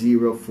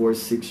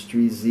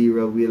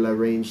 310-4630. We'll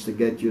arrange to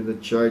get you to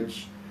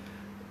church.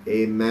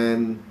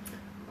 Amen.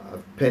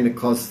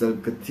 Pentecostal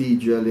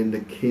Cathedral in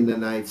the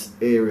Canaanites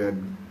area.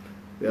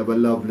 We have a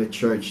lovely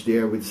church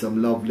there with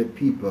some lovely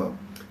people.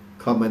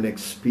 Come and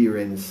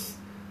experience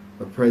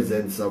the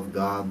presence of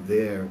God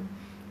there.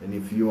 And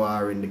if you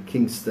are in the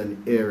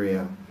Kingston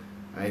area,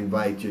 I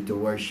invite you to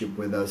worship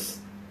with us,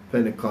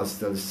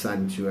 Pentecostal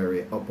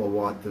Sanctuary, Upper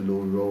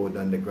Waterloo Road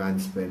and the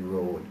Grand Spend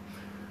Road.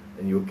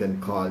 And you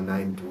can call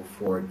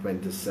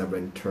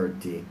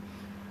 924-2730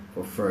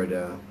 for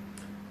further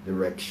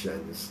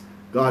directions.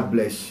 God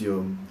bless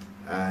you.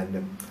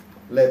 And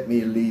let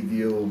me leave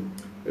you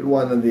with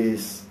one of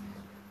these,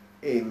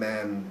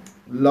 amen,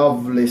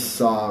 lovely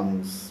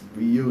songs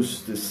we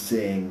used to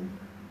sing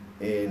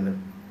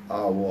in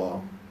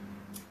our,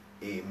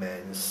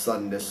 amen,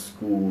 Sunday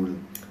school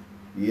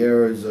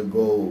years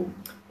ago.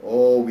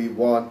 Oh, we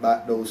want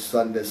back those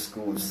Sunday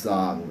school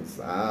songs.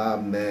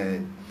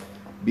 Amen.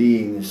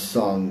 Being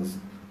songs,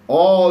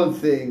 all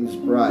things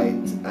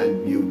bright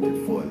and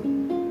beautiful.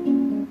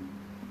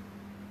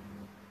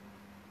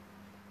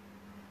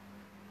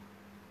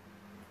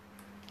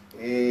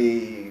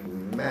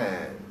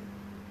 Amen.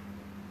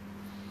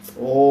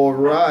 All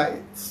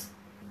right.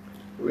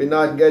 We're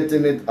not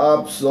getting it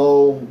up,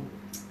 so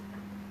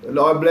the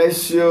Lord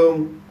bless you.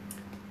 You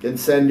can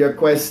send your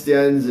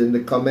questions in the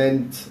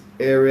comment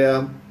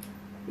area.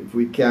 If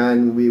we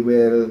can, we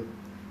will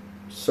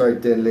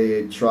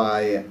certainly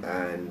try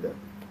and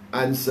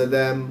answer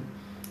them.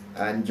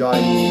 And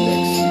join me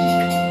next week.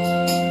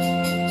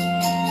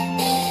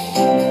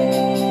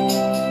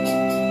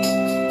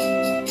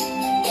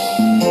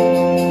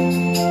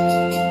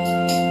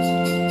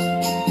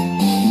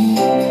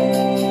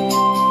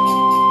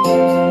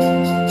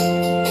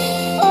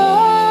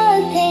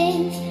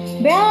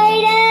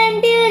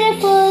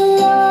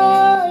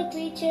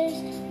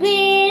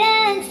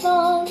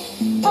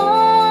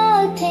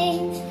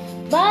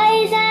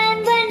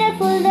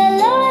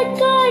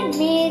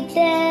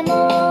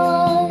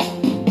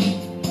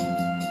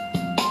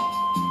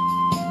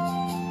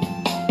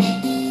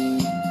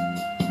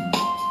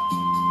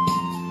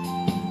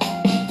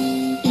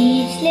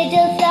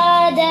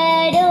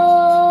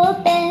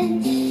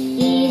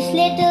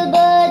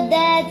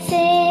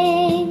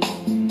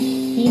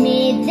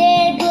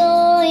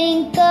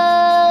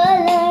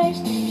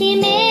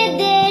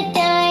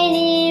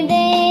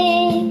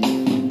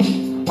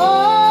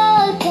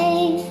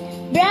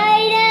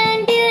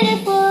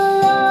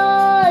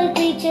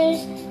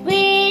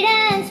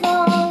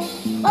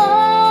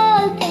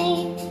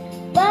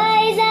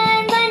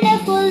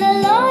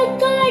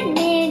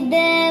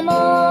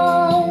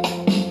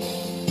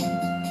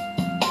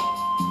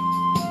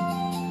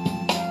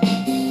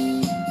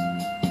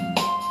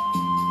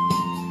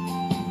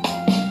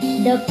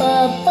 The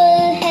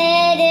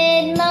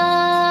purple-headed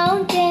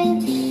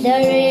mountains, the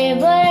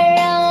river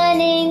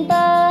running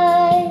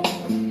by,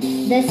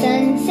 the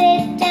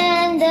sunset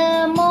and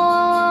the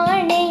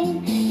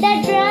morning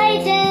that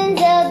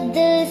brightens up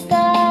the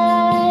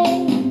sky.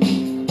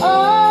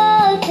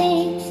 All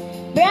things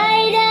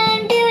bright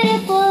and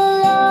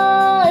beautiful,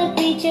 all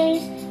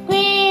creatures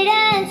great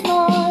and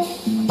small,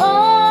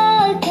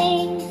 all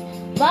things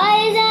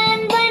wise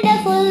and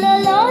wonderful, the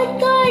Lord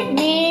God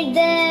made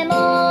them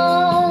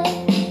all.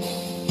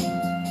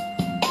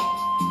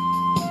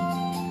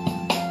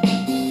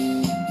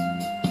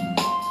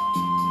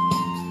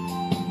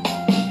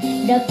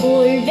 The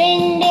cool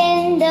wind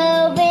in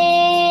the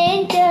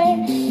winter,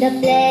 the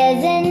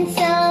pleasant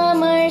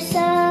summer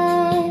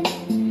sun,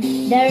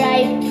 the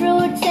ripe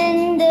fruits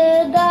in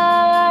the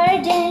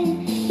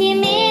garden, He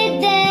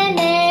made them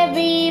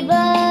every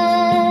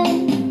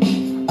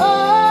one.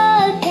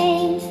 All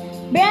things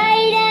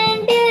bright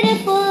and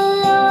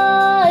beautiful,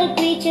 all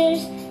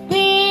creatures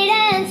great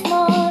and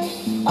small,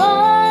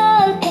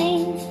 all things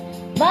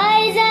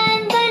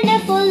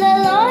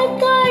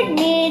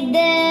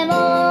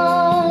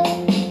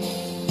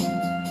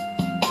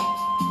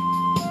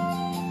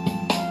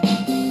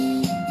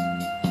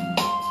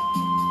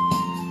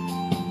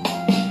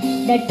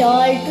The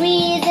tall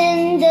trees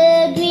in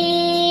the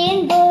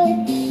green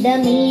wood, the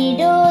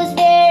meadows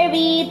where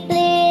we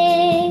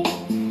play,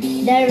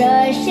 the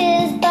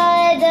rushes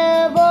by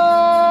the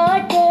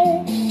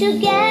water,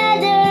 together